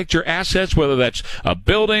to protect your assets, whether that's a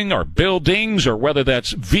building or buildings or whether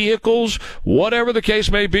that's vehicles, whatever the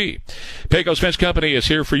case may be, Pecos Fence Company is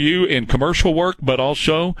here for you in commercial work, but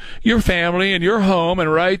also your family and your home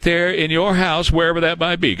and right there in your house, wherever that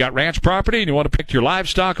might be. Got ranch property and you want to pick your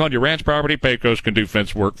livestock on your ranch property, Pecos can do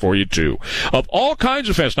fence work for you too. Of all kinds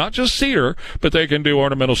of fence, not just cedar, but they can do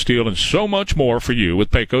ornamental steel and so much more for you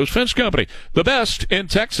with Pecos Fence Company, the best in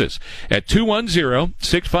Texas, at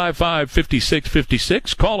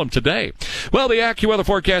 210-655-5656. Call them today. Well, the AccuWeather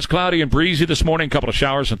forecast, cloudy and breezy this morning. A couple of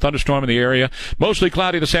showers and thunderstorm in the area. Mostly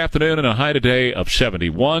cloudy this afternoon and a high today of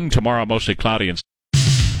 71. Tomorrow, mostly cloudy and...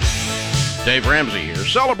 Dave Ramsey here,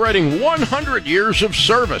 celebrating 100 years of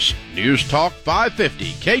service. News Talk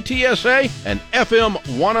 550, KTSA, and FM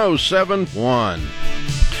 107.1.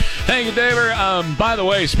 Thank you, David. By the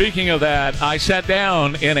way, speaking of that, I sat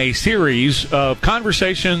down in a series of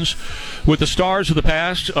conversations with the stars of the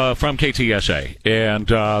past from KTSA. And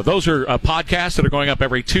those are podcasts that are going up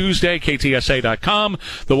every Tuesday, KTSA.com,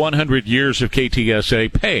 the 100 Years of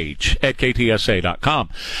KTSA page at KTSA.com.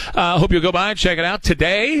 Hope you'll go by and check it out.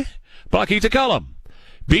 Today, Bucky Tucullum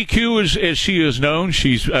BQ, as she is known,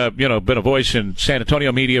 she's been a voice in San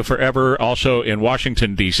Antonio media forever, also in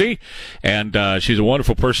Washington, D.C., and she's a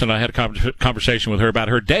wonderful person. I had a conversation with her about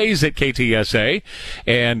her days at KTSA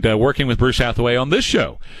and working with Bruce Hathaway on this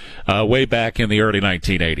show way back in the early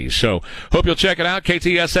 1980s. So hope you'll check it out,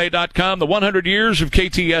 ktsa.com, the 100 Years of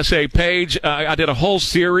KTSA page. I did a whole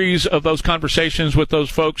series of those conversations with those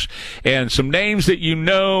folks, and some names that you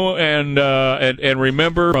know and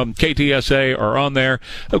remember from KTSA are on there.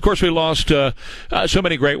 Of course, we lost so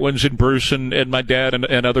many great ones in Bruce and my dad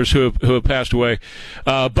and others who have passed away.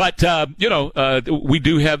 But we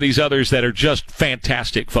do have these others that are just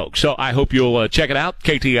fantastic folks. So I hope you'll check it out,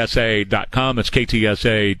 ktsa.com. That's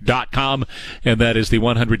ktsa.com, and that is the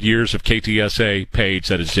 100 Years of KTSA page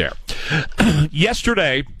that is there.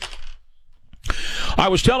 Yesterday, I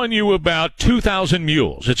was telling you about 2,000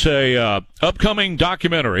 Mules. It's a upcoming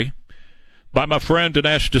documentary by my friend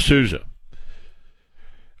Dinesh D'Souza.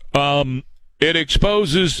 It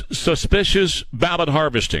exposes suspicious ballot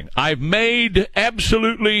harvesting. I've made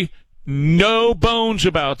absolutely no bones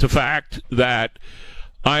about the fact that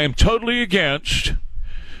I am totally against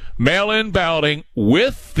mail-in balloting,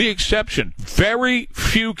 with the exception, very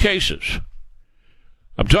few cases.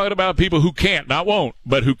 I'm talking about people who can't, not won't,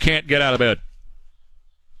 but who can't get out of bed.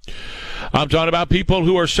 I'm talking about people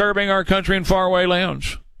who are serving our country in faraway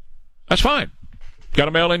lands. That's fine. Got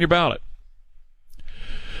to mail in your ballot.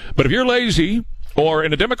 But if you're lazy, or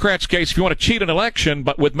in a Democrat's case, if you want to cheat an election,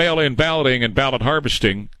 but with mail-in balloting and ballot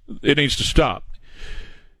harvesting, it needs to stop.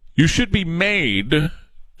 You should be made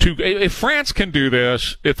to, if France can do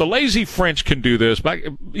this, if the lazy French can do this,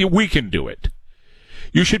 we can do it.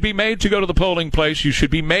 You should be made to go to the polling place. You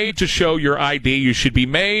should be made to show your ID. You should be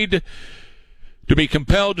made to be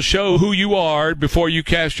compelled to show who you are before you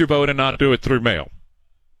cast your vote and not do it through mail.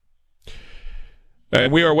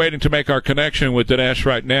 And we are waiting to make our connection with Dinesh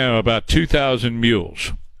right now about 2,000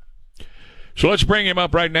 Mules. So let's bring him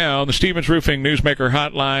up right now on the Stevens Roofing Newsmaker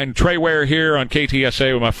Hotline. Trey Ware here on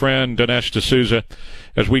KTSA with my friend Dinesh D'Souza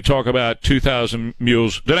as we talk about 2,000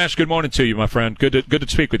 Mules. Dinesh, good morning to you, my friend. Good to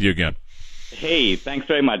speak with you again. Hey, thanks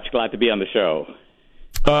very much. Glad to be on the show.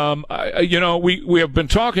 We have been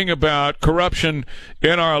talking about corruption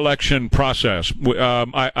in our election process.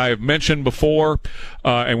 I've mentioned before,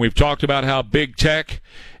 and we've talked about how big tech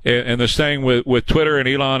and this thing with Twitter and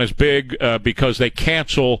Elon is big because they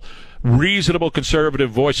cancel reasonable conservative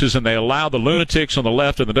voices and they allow the lunatics on the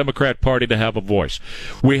left and the Democrat Party to have a voice.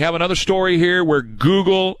 We have another story here where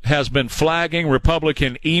Google has been flagging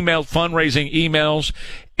Republican fundraising emails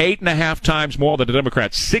 8.5 times more than the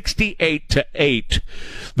Democrats, 68-8.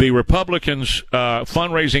 The Republicans'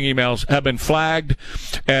 fundraising emails have been flagged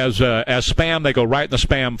as spam. They go right in the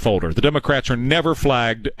spam folder. The Democrats are never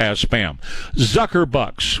flagged as spam.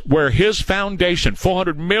 Zuckerbucks, where his foundation,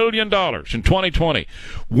 $400 million in 2020,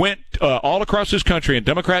 went all across this country in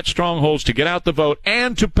Democrat strongholds to get out the vote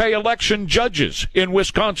and to pay election judges in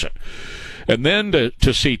Wisconsin. And then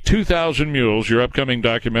to see 2,000 Mules, your upcoming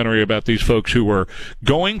documentary about these folks who were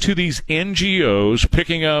going to these NGOs,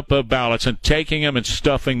 picking up ballots and taking them and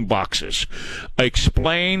stuffing boxes.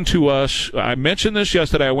 Explain to us, I mentioned this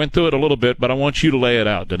yesterday, I went through it a little bit, but I want you to lay it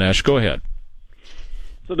out, Dinesh. Go ahead.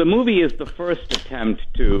 So the movie is the first attempt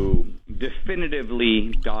to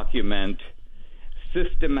definitively document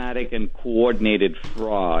systematic and coordinated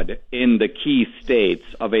fraud in the key states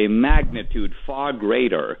of a magnitude far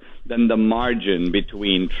greater than the margin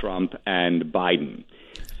between Trump and Biden.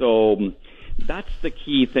 So that's the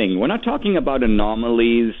key thing. We're not talking about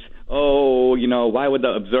anomalies. Why were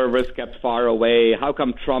the observers kept far away? How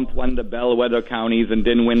come Trump won the bellwether counties and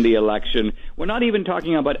didn't win the election? We're not even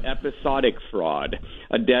talking about episodic fraud.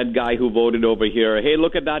 A dead guy who voted over here. Hey,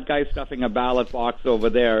 look at that guy stuffing a ballot box over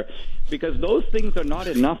there. Because those things are not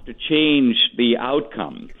enough to change the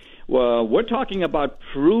outcome. Well, we're talking about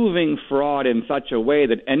proving fraud in such a way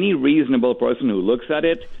that any reasonable person who looks at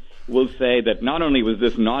it will say that not only was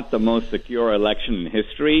this not the most secure election in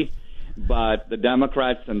history, but the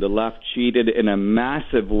Democrats and the left cheated in a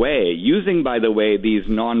massive way, using, by the way, these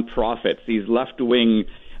nonprofits, these left-wing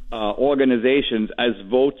organizations as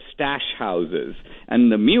vote stash houses.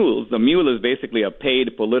 And the mule is basically a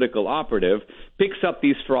paid political operative, picks up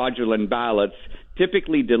these fraudulent ballots,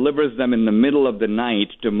 typically delivers them in the middle of the night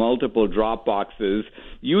to multiple drop boxes,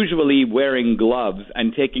 usually wearing gloves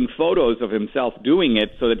and taking photos of himself doing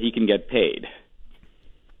it so that he can get paid.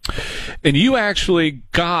 And you actually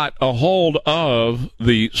got a hold of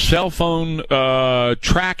the cell phone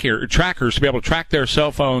trackers to be able to track their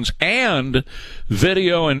cell phones and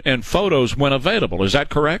video and photos when available. Is that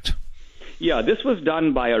correct? Yeah, this was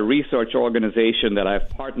done by a research organization that I've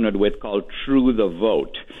partnered with called True the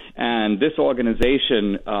Vote. And this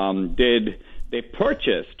organization they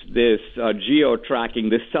purchased this geo-tracking,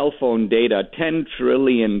 this cell phone data, 10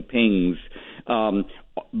 trillion pings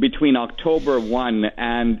between October 1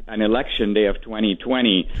 and an election day of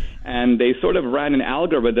 2020. And they sort of ran an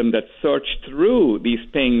algorithm that searched through these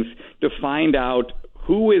pings to find out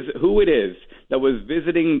who it is that was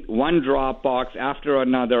visiting one Dropbox after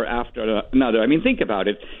another. I mean, think about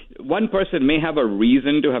it. One person may have a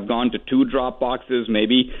reason to have gone to 2 Dropboxes,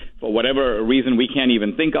 maybe for whatever reason we can't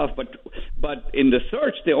even think of. But in the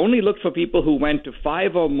search, they only looked for people who went to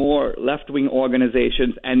 5 or more left-wing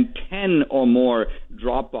organizations and 10 or more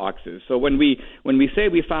Dropboxes. So when we say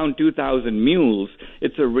we found 2,000 mules,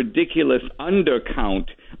 it's a ridiculous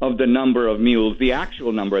undercount of the number of mules. The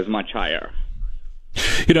actual number is much higher.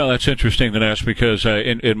 You know, that's interesting, Dinesh, because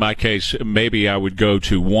in my case, maybe I would go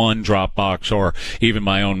to one Dropbox or even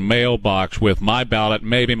my own mailbox with my ballot,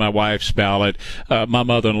 maybe my wife's ballot, my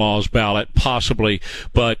mother-in-law's ballot, possibly.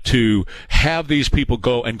 But to have these people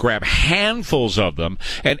go and grab handfuls of them,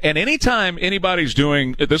 and anytime anybody's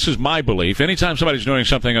doing, this is my belief, anytime somebody's doing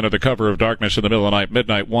something under the cover of darkness in the middle of the night,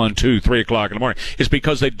 midnight, 1, 2, 3 o'clock in the morning, it's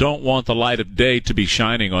because they don't want the light of day to be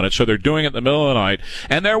shining on it. So they're doing it in the middle of the night,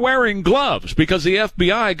 and they're wearing gloves because the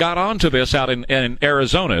FBI got onto this out in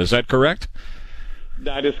Arizona. Is that correct?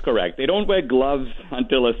 That is correct. They don't wear gloves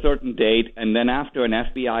until a certain date, and then after an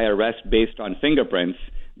FBI arrest based on fingerprints,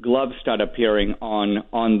 gloves start appearing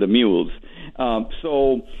on the mules.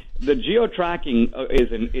 So the geo-tracking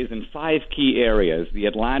is in 5 key areas. The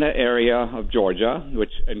Atlanta area of Georgia,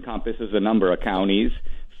 which encompasses a number of counties,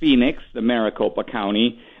 Phoenix, the Maricopa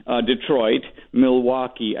County, Detroit,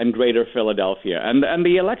 Milwaukee, and Greater Philadelphia. And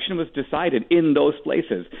the election was decided in those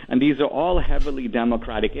places. And these are all heavily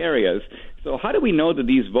Democratic areas. So how do we know that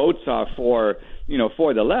these votes are for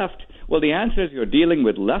the left? Well, the answer is you're dealing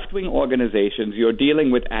with left-wing organizations. You're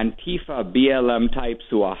dealing with Antifa, BLM types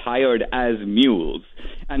who are hired as mules.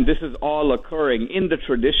 And this is all occurring in the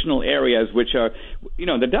traditional areas, which are,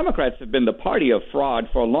 the Democrats have been the party of fraud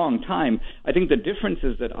for a long time. I think the difference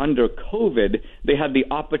is that under COVID, they had the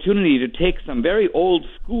opportunity to take some very old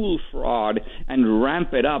school fraud and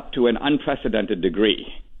ramp it up to an unprecedented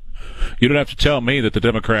degree. You don't have to tell me that the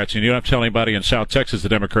Democrats, and you don't have to tell anybody in South Texas the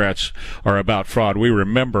Democrats are about fraud. We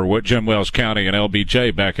remember what Jim Wells County and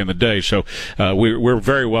LBJ back in the day, so we're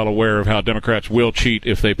very well aware of how Democrats will cheat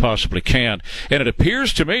if they possibly can. And it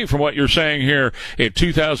appears to me, from what you're saying here, at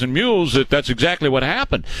 2,000 mules, that's exactly what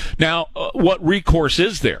happened. Now, what recourse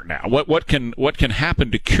is there now? What can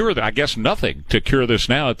happen to cure that? I guess nothing to cure this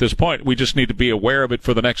now at this point. We just need to be aware of it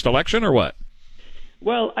for the next election, or what?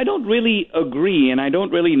 Well, I don't really agree, and I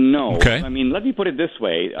don't really know. Okay. I mean, let me put it this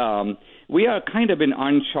way. We are kind of in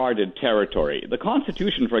uncharted territory. The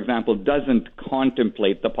Constitution, for example, doesn't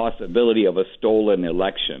contemplate the possibility of a stolen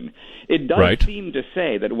election. It does seem to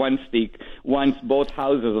say that once both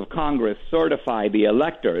houses of Congress certify the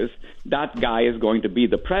electors, that guy is going to be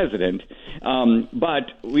the president.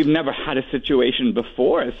 But we've never had a situation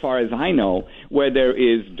before, as far as I know, where there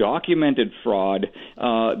is documented fraud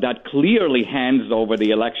that clearly hands over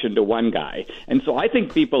the election to one guy. And so I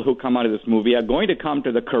think people who come out of this movie are going to come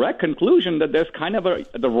to the correct conclusion that there's kind of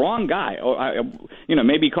the wrong guy, or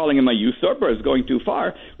maybe calling him a usurper is going too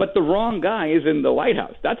far, but the wrong guy is in the White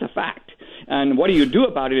House. That's a fact. And what do you do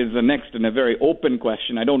about it is the next and a very open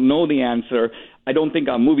question. I don't know the answer. I don't think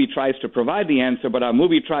our movie tries to provide the answer, but our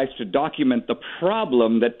movie tries to document the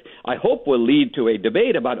problem that I hope will lead to a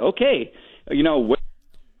debate about, All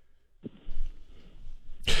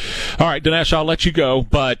right, Dinesh, I'll let you go,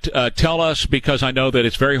 but tell us, because I know that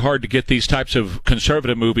it's very hard to get these types of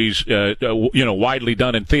conservative movies, widely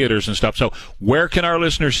done in theaters and stuff. So where can our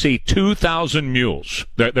listeners see 2,000 Mules?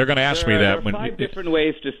 They're going to ask me that. There are 5 different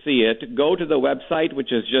ways to see it. Go to the website,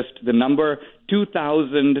 which is just the number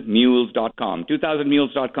 2000mules.com.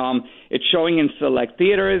 2000mules.com. It's showing in select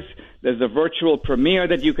theaters. There's a virtual premiere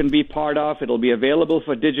that you can be part of. It'll be available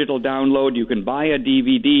for digital download. You can buy a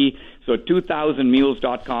DVD. So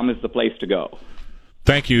 2000mules.com is the place to go.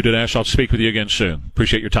 Thank you, Dinesh. I'll speak with you again soon.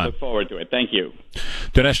 Appreciate your time. Look forward to it. Thank you.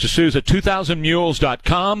 Dinesh D'Souza,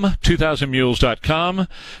 2000mules.com, 2000mules.com.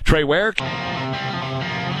 Trey Ware.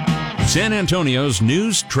 San Antonio's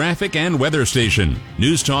news, traffic, and weather station.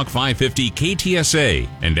 News Talk 550 KTSA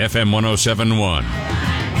and FM 1071.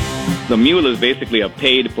 The mule is basically a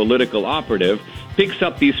paid political operative, picks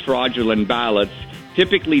up these fraudulent ballots,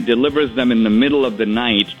 typically delivers them in the middle of the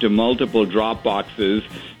night to multiple drop boxes,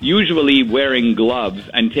 usually wearing gloves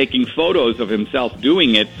and taking photos of himself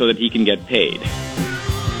doing it so that he can get paid.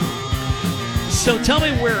 So tell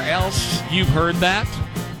me where else you've heard that?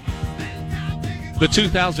 The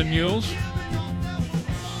 2,000 Mules?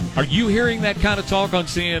 Are you hearing that kind of talk on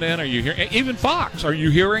CNN? Are you hearing, even Fox, are you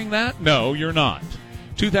hearing that? No, you're not.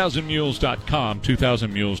 2000mules.com,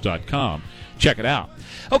 2000mules.com. Check it out.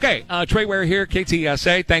 Okay, Trey Ware here,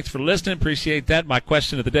 KTSA. Thanks for listening. Appreciate that. My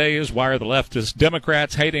question of the day is, why are the leftist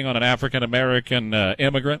Democrats hating on an African-American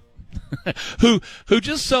immigrant who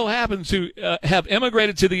just so happens to have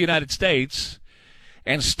immigrated to the United States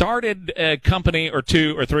and started a company or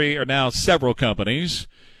two or three or now several companies,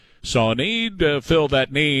 saw a need, filled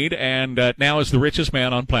that need, and now is the richest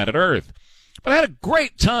man on planet Earth. But I had a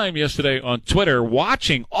great time yesterday on Twitter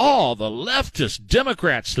watching all the leftist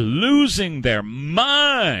Democrats losing their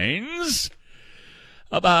minds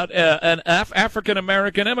about an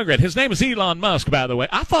African-American immigrant. His name is Elon Musk, by the way.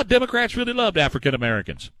 I thought Democrats really loved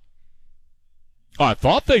African-Americans. I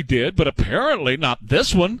thought they did, but apparently not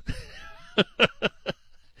this one.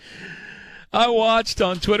 I watched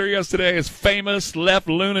on Twitter yesterday as famous left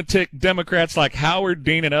lunatic Democrats like Howard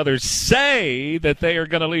Dean and others say that they are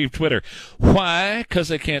going to leave Twitter. Why? Because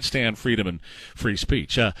they can't stand freedom and free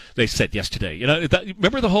speech. They said yesterday,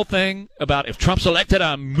 remember the whole thing about if Trump's elected,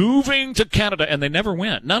 I'm moving to Canada, and they never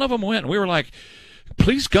went. None of them went. We were like,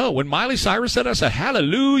 please go. When Miley Cyrus said, I said,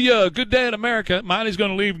 hallelujah, good day in America. Miley's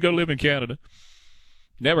going to leave and go live in Canada.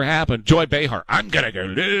 Never happened. Joy Behar, I'm going to go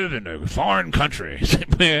live in a foreign country. I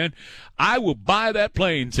said, man, I will buy that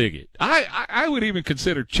plane ticket. I would even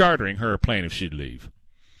consider chartering her a plane if she'd leave.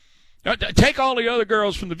 Take all the other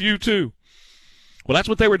girls from The View, too. Well, that's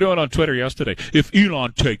what they were doing on Twitter yesterday. If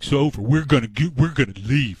Elon takes over, we're going to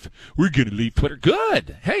leave. We're going to leave Twitter.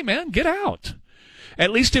 Good. Hey, man, get out.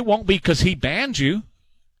 At least it won't be because he banned you.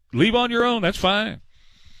 Leave on your own. That's fine.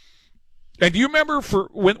 And do you remember for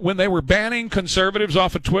when they were banning conservatives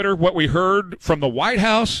off of Twitter, what we heard from the White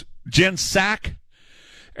House, Jen Psaki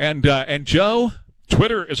and Joe?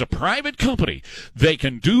 Twitter is a private company. They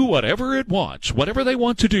can do whatever it wants, whatever they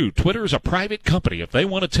want to do. Twitter is a private company. If they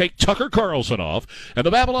want to take Tucker Carlson off and the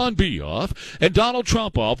Babylon Bee off and Donald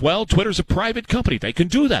Trump off, well, Twitter's a private company. They can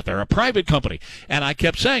do that. They're a private company. And I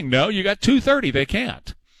kept saying, no, you got 230. They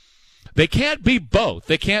can't. They can't be both.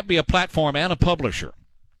 They can't be a platform and a publisher.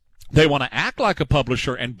 They want to act like a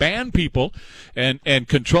publisher and ban people and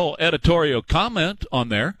control editorial comment on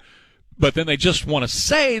there, but then they just want to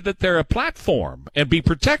say that they're a platform and be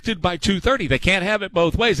protected by 230. They can't have it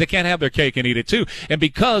both ways. They can't have their cake and eat it too. And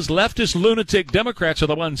because leftist lunatic Democrats are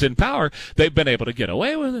the ones in power, they've been able to get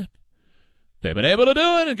away with it. They've been able to do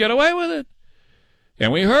it and get away with it.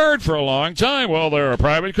 And we heard for a long time, well, they're a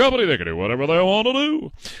private company. They can do whatever they want to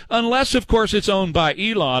do. Unless, of course, it's owned by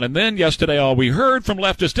Elon. And then yesterday, all we heard from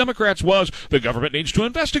leftist Democrats was the government needs to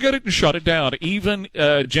investigate it and shut it down. Even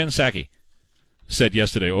Jen Psaki said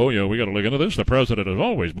yesterday, oh, yeah, we got to look into this. The president has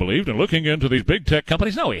always believed in looking into these big tech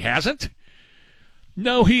companies. No, he hasn't.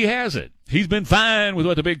 No, he hasn't. He's been fine with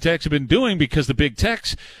what the big techs have been doing because the big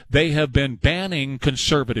techs, they have been banning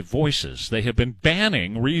conservative voices. They have been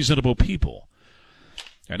banning reasonable people.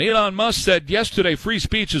 And Elon Musk said yesterday, free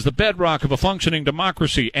speech is the bedrock of a functioning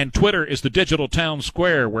democracy, and Twitter is the digital town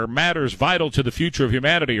square where matters vital to the future of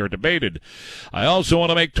humanity are debated. I also want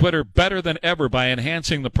to make Twitter better than ever by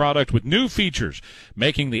enhancing the product with new features,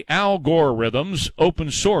 making the algorithms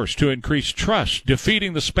open source to increase trust,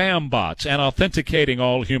 defeating the spam bots, and authenticating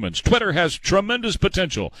all humans. Twitter has tremendous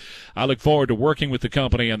potential. I look forward to working with the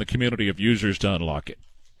company and the community of users to unlock it.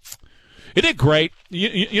 It did great.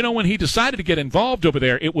 You know, when he decided to get involved over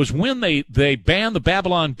there, it was when they banned the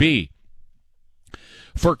Babylon Bee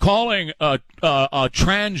for calling a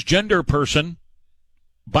transgender person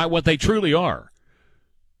by what they truly are.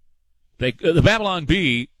 The Babylon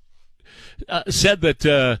Bee said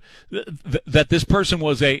that that this person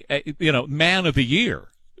was a man of the year.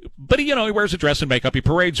 But he wears a dress and makeup. He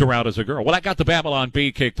parades around as a girl. Well, that got the Babylon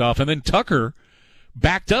Bee kicked off, and then Tucker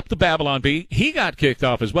backed up the Babylon Bee. He got kicked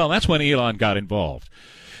off as well. That's when Elon got involved.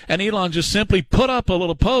 And Elon just simply put up a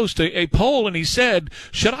little post, a poll, and he said,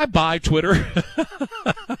 should I buy Twitter?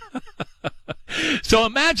 So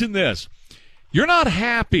imagine this. You're not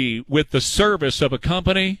happy with the service of a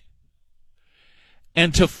company,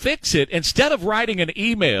 and to fix it, instead of writing an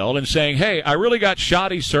email and saying, hey, I really got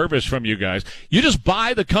shoddy service from you guys, you just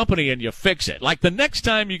buy the company and you fix it. Like the next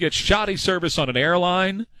time you get shoddy service on an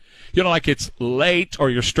airline, like it's late or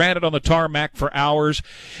you're stranded on the tarmac for hours,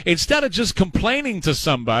 instead of just complaining to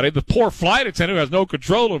somebody, the poor flight attendant who has no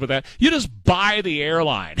control over that, you just buy the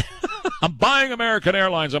airline. I'm buying American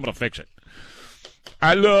Airlines. I'm going to fix it.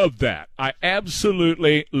 I love that. I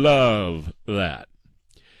absolutely love that.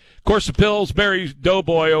 Of course, the Pillsbury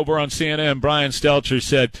doughboy over on CNN, Brian Stelter,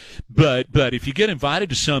 said, but if you get invited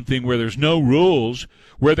to something where there's no rules,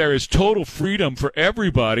 where there is total freedom for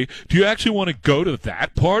everybody, do you actually want to go to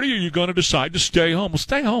that party, or are you going to decide to stay home? Well,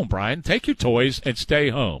 stay home, Brian. Take your toys and stay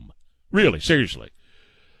home. Really, seriously.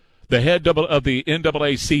 The head of the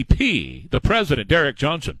NAACP, the president, Derek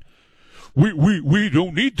Johnson, we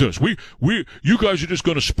don't need this. You guys are just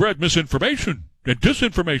going to spread misinformation and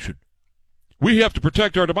disinformation. We have to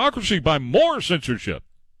protect our democracy by more censorship.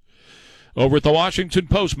 Over at the Washington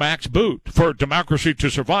Post, Max Boot, for democracy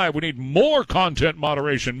to survive, we need more content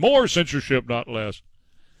moderation, more censorship, not less.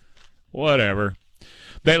 Whatever.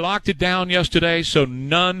 They locked it down yesterday, so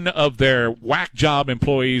none of their whack job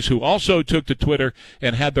employees who also took to Twitter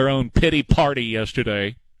and had their own pity party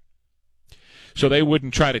yesterday, so they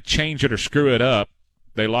wouldn't try to change it or screw it up.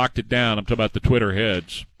 They locked it down. I'm talking about the Twitter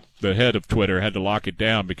heads. The head of Twitter had to lock it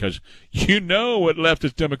down because you know what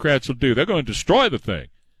leftist Democrats will do. They're going to destroy the thing.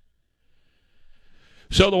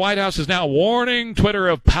 So the White House is now warning Twitter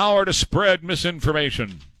of power to spread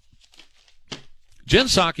misinformation. Jen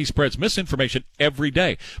Psaki spreads misinformation every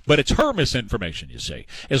day, but it's her misinformation, you see.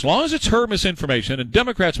 As long as it's her misinformation and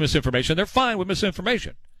Democrats' misinformation, they're fine with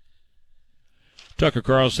misinformation. Tucker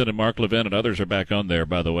Carlson and Mark Levin and others are back on there,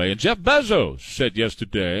 by the way. And Jeff Bezos said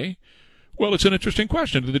yesterday, well, it's an interesting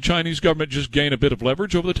question. Did the Chinese government just gain a bit of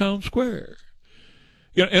leverage over the town square?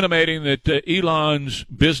 You know, intimating that Elon's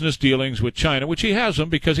business dealings with China, which he has them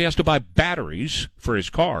because he has to buy batteries for his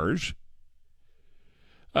cars,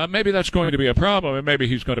 maybe that's going to be a problem, and maybe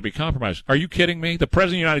he's going to be compromised. Are you kidding me? The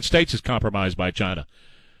President of the United States is compromised by China.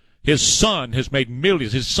 His son has made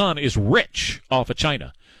millions. His son is rich off of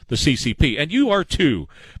China, the CCP. And you are too,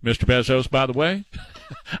 Mr. Bezos, by the way.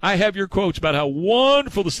 I have your quotes about how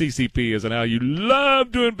wonderful the CCP is and how you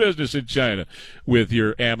love doing business in China with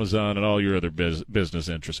your Amazon and all your other business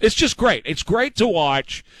interests. It's just great. It's great to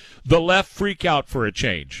watch the left freak out for a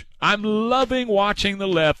change. I'm loving watching the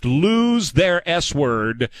left lose their S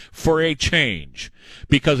word for a change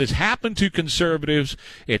because it's happened to conservatives.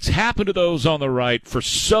 It's happened to those on the right for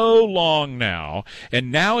so long now,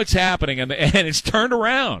 and now it's happening, and it's turned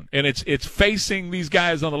around, and it's facing these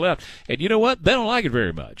guys on the left. And you know what? They don't like it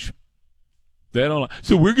very much. They don't.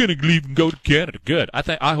 So we're going to leave and go to Canada. Good.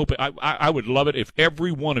 I would love it if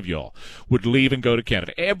every one of y'all would leave and go to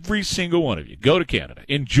Canada. Every single one of you. Go to Canada.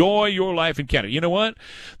 Enjoy your life in Canada. You know what?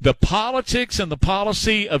 The politics and the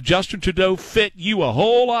policy of Justin Trudeau fit you a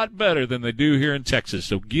whole lot better than they do here in Texas.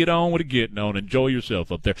 So get on with it, getting on. Enjoy yourself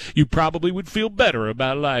up there. You probably would feel better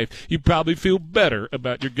about life. You probably feel better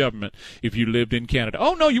about your government if you lived in Canada.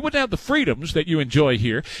 Oh, no, you wouldn't have the freedoms that you enjoy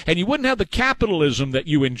here, and you wouldn't have the capitalism that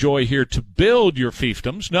you enjoy here to build your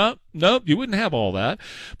fiefdoms. No, you wouldn't have all that.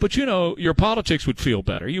 But you know, your politics would feel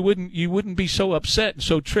better. You wouldn't be so upset and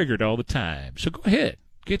so triggered all the time. So go ahead.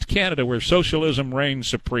 Get to Canada where socialism reigns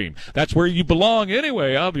supreme. That's where you belong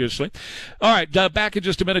anyway, obviously. All right, back in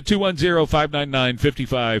just a minute,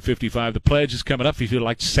 210-599-5555. The pledge is coming up. If you'd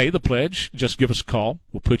like to say the pledge, just give us a call.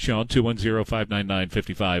 We'll put you on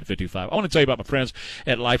 210-599-5555. I want to tell you about my friends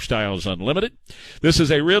at Lifestyles Unlimited. This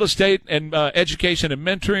is a real estate and education and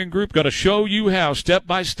mentoring group going to show you how, step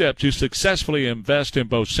by step, to successfully invest in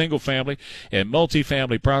both single-family and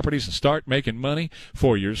multifamily properties and start making money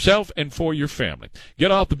for yourself and for your family.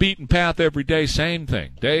 Get off the beaten path every day, same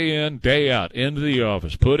thing. Day in, day out, into the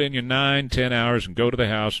office. Put in your 9-10 hours and go to the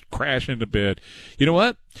house, crash into bed. You know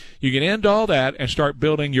what? You can end all that and start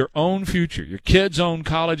building your own future, your kids' own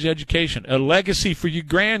college education, a legacy for your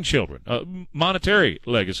grandchildren, a monetary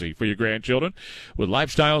legacy for your grandchildren with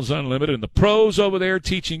Lifestyles Unlimited and the pros over there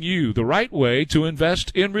teaching you the right way to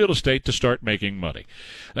invest in real estate to start making money.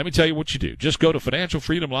 Let me tell you what you do. Just go to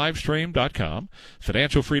financialfreedomlivestream.com,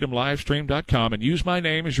 financialfreedomlivestream.com, and use my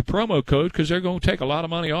name as your promo code because they're going to take a lot of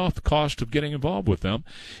money off the cost of getting involved with them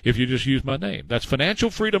if you just use my name. That's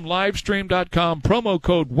financialfreedomlivestream.com, promo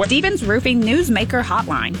code Stevens Roofing Newsmaker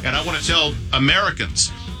Hotline. And I want to tell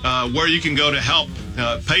Americans where you can go to help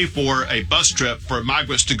pay for a bus trip for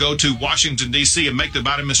migrants to go to Washington, D.C. and make the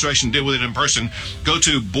Biden administration deal with it in person. Go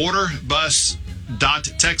to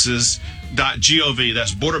borderbus.texas.gov.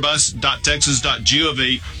 That's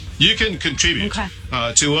borderbus.texas.gov. You can contribute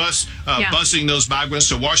to us busing those migrants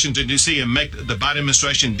to Washington, D.C. and make the Biden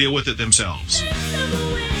administration deal with it themselves.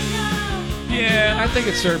 Yeah, I think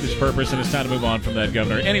it served its purpose, and it's time to move on from that,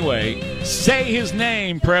 Governor. Anyway, say his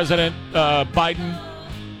name, President Biden.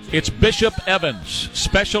 It's Bishop Evans,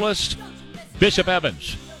 specialist Bishop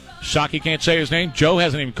Evans. Psaki can't say his name. Joe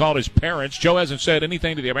hasn't even called his parents. Joe hasn't said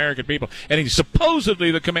anything to the American people, and he's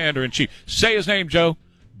supposedly the commander-in-chief. Say his name, Joe.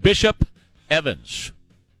 Bishop Evans.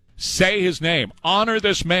 Say his name. Honor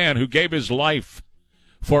this man who gave his life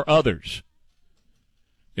for others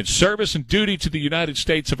in service and duty to the United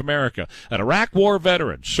States of America. An Iraq War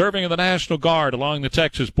veteran serving in the National Guard along the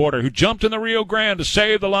Texas border who jumped in the Rio Grande to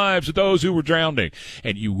save the lives of those who were drowning.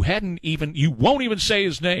 And you won't even say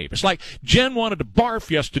his name. It's like Jen wanted to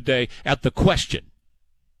barf yesterday at the question.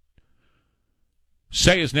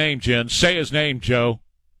 Say his name, Jen. Say his name, Joe.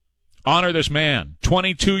 Honor this man.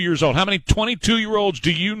 22 years old. How many 22-year-olds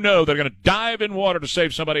do you know that are going to dive in water to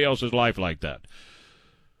save somebody else's life like that?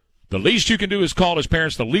 The least you can do is call his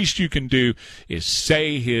parents. The least you can do is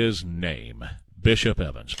say his name. Bishop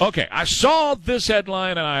Evans. Okay, I saw this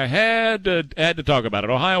headline, and I had to talk about it.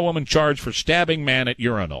 Ohio woman charged for stabbing man at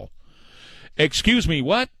urinal. Excuse me,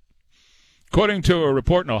 what? According to a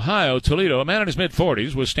report in Ohio, Toledo, a man in his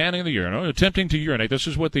mid-40s was standing in the urinal attempting to urinate. This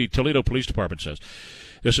is what the Toledo Police Department says.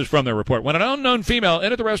 This is from their report. When an unknown female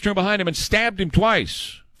entered the restroom behind him and stabbed him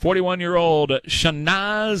twice. 41-year-old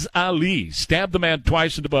Shanaz Ali stabbed the man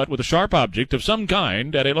twice in the butt with a sharp object of some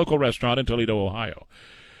kind at a local restaurant in Toledo, Ohio.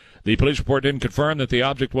 The police report didn't confirm that the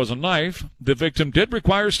object was a knife. The victim did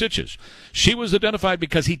require stitches. She was identified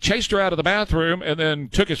because he chased her out of the bathroom and then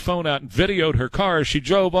took his phone out and videoed her car as she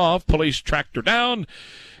drove off. Police tracked her down.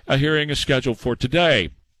 A hearing is scheduled for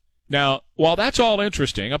today. Now, while that's all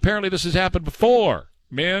interesting, apparently this has happened before.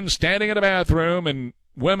 Men standing in a bathroom and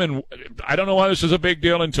women, I don't know why this is a big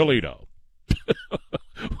deal in Toledo.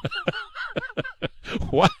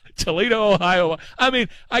 What? Toledo, Ohio. I mean,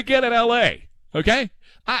 I get it, L.A., okay?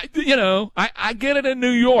 I get it in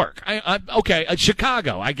New York. Okay,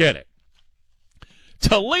 Chicago, I get it.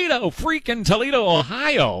 Toledo,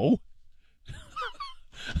 Ohio.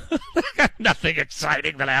 Nothing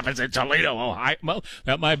exciting that happens in Toledo, Ohio. Well,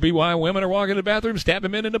 that might be why women are walking in the bathroom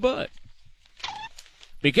stabbing men in the butt.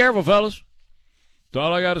 Be careful, fellas. That's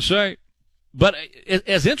all I got to say. But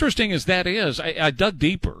as interesting as that is, I dug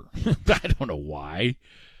deeper. I don't know why.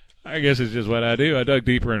 I guess it's just what I do. I dug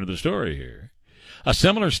deeper into the story here. A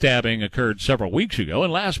similar stabbing occurred several weeks ago,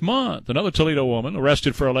 and last month, another Toledo woman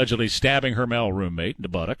arrested for allegedly stabbing her male roommate in the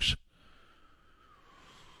buttocks.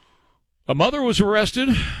 A mother was arrested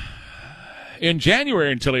in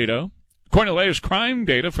January in Toledo. According to the latest crime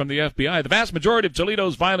data from the FBI, the vast majority of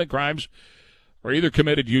Toledo's violent crimes were either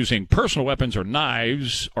committed using personal weapons or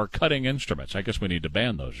knives or cutting instruments. I guess we need to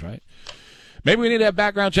ban those, right? Maybe we need to have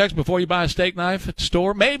background checks before you buy a steak knife at the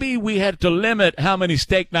store. Maybe we had to limit how many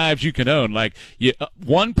steak knives you can own, like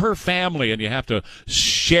one per family, and you have to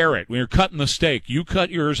share it. When you're cutting the steak, you cut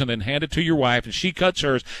yours and then hand it to your wife, and she cuts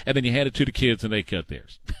hers, and then you hand it to the kids, and they cut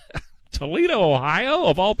theirs. Toledo, Ohio,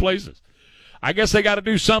 of all places. I guess they got to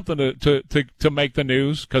do something to make the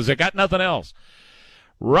news because they got nothing else.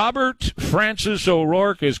 Robert Francis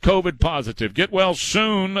O'Rourke is COVID positive. Get well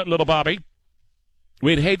soon, little Bobby.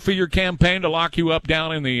 We'd hate for your campaign to lock you up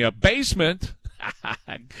down in the basement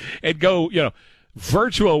and go,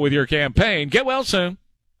 virtual with your campaign. Get well soon.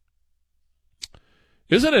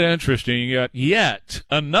 Isn't it interesting? Yet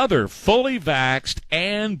another fully vaxxed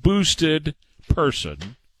and boosted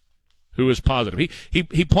person who is positive.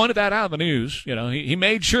 He pointed that out in the news. He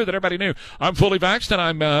made sure that everybody knew I'm fully vaxxed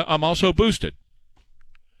and I'm also boosted.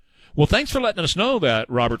 Well, thanks for letting us know that,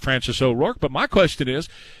 Robert Francis O'Rourke. But my question is,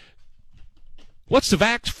 what's the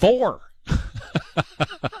vax for?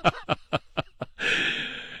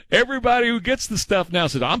 Everybody who gets the stuff now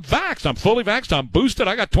says, I'm vaxxed, I'm fully vaxxed, I'm boosted,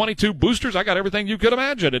 I got 22 boosters, I got everything you could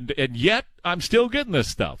imagine, and yet I'm still getting this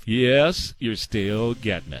stuff. Yes, you're still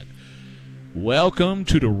getting it. Welcome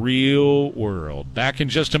to the real world. Back in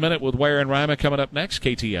just a minute with Ware and Ryman coming up next,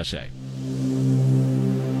 KTSA.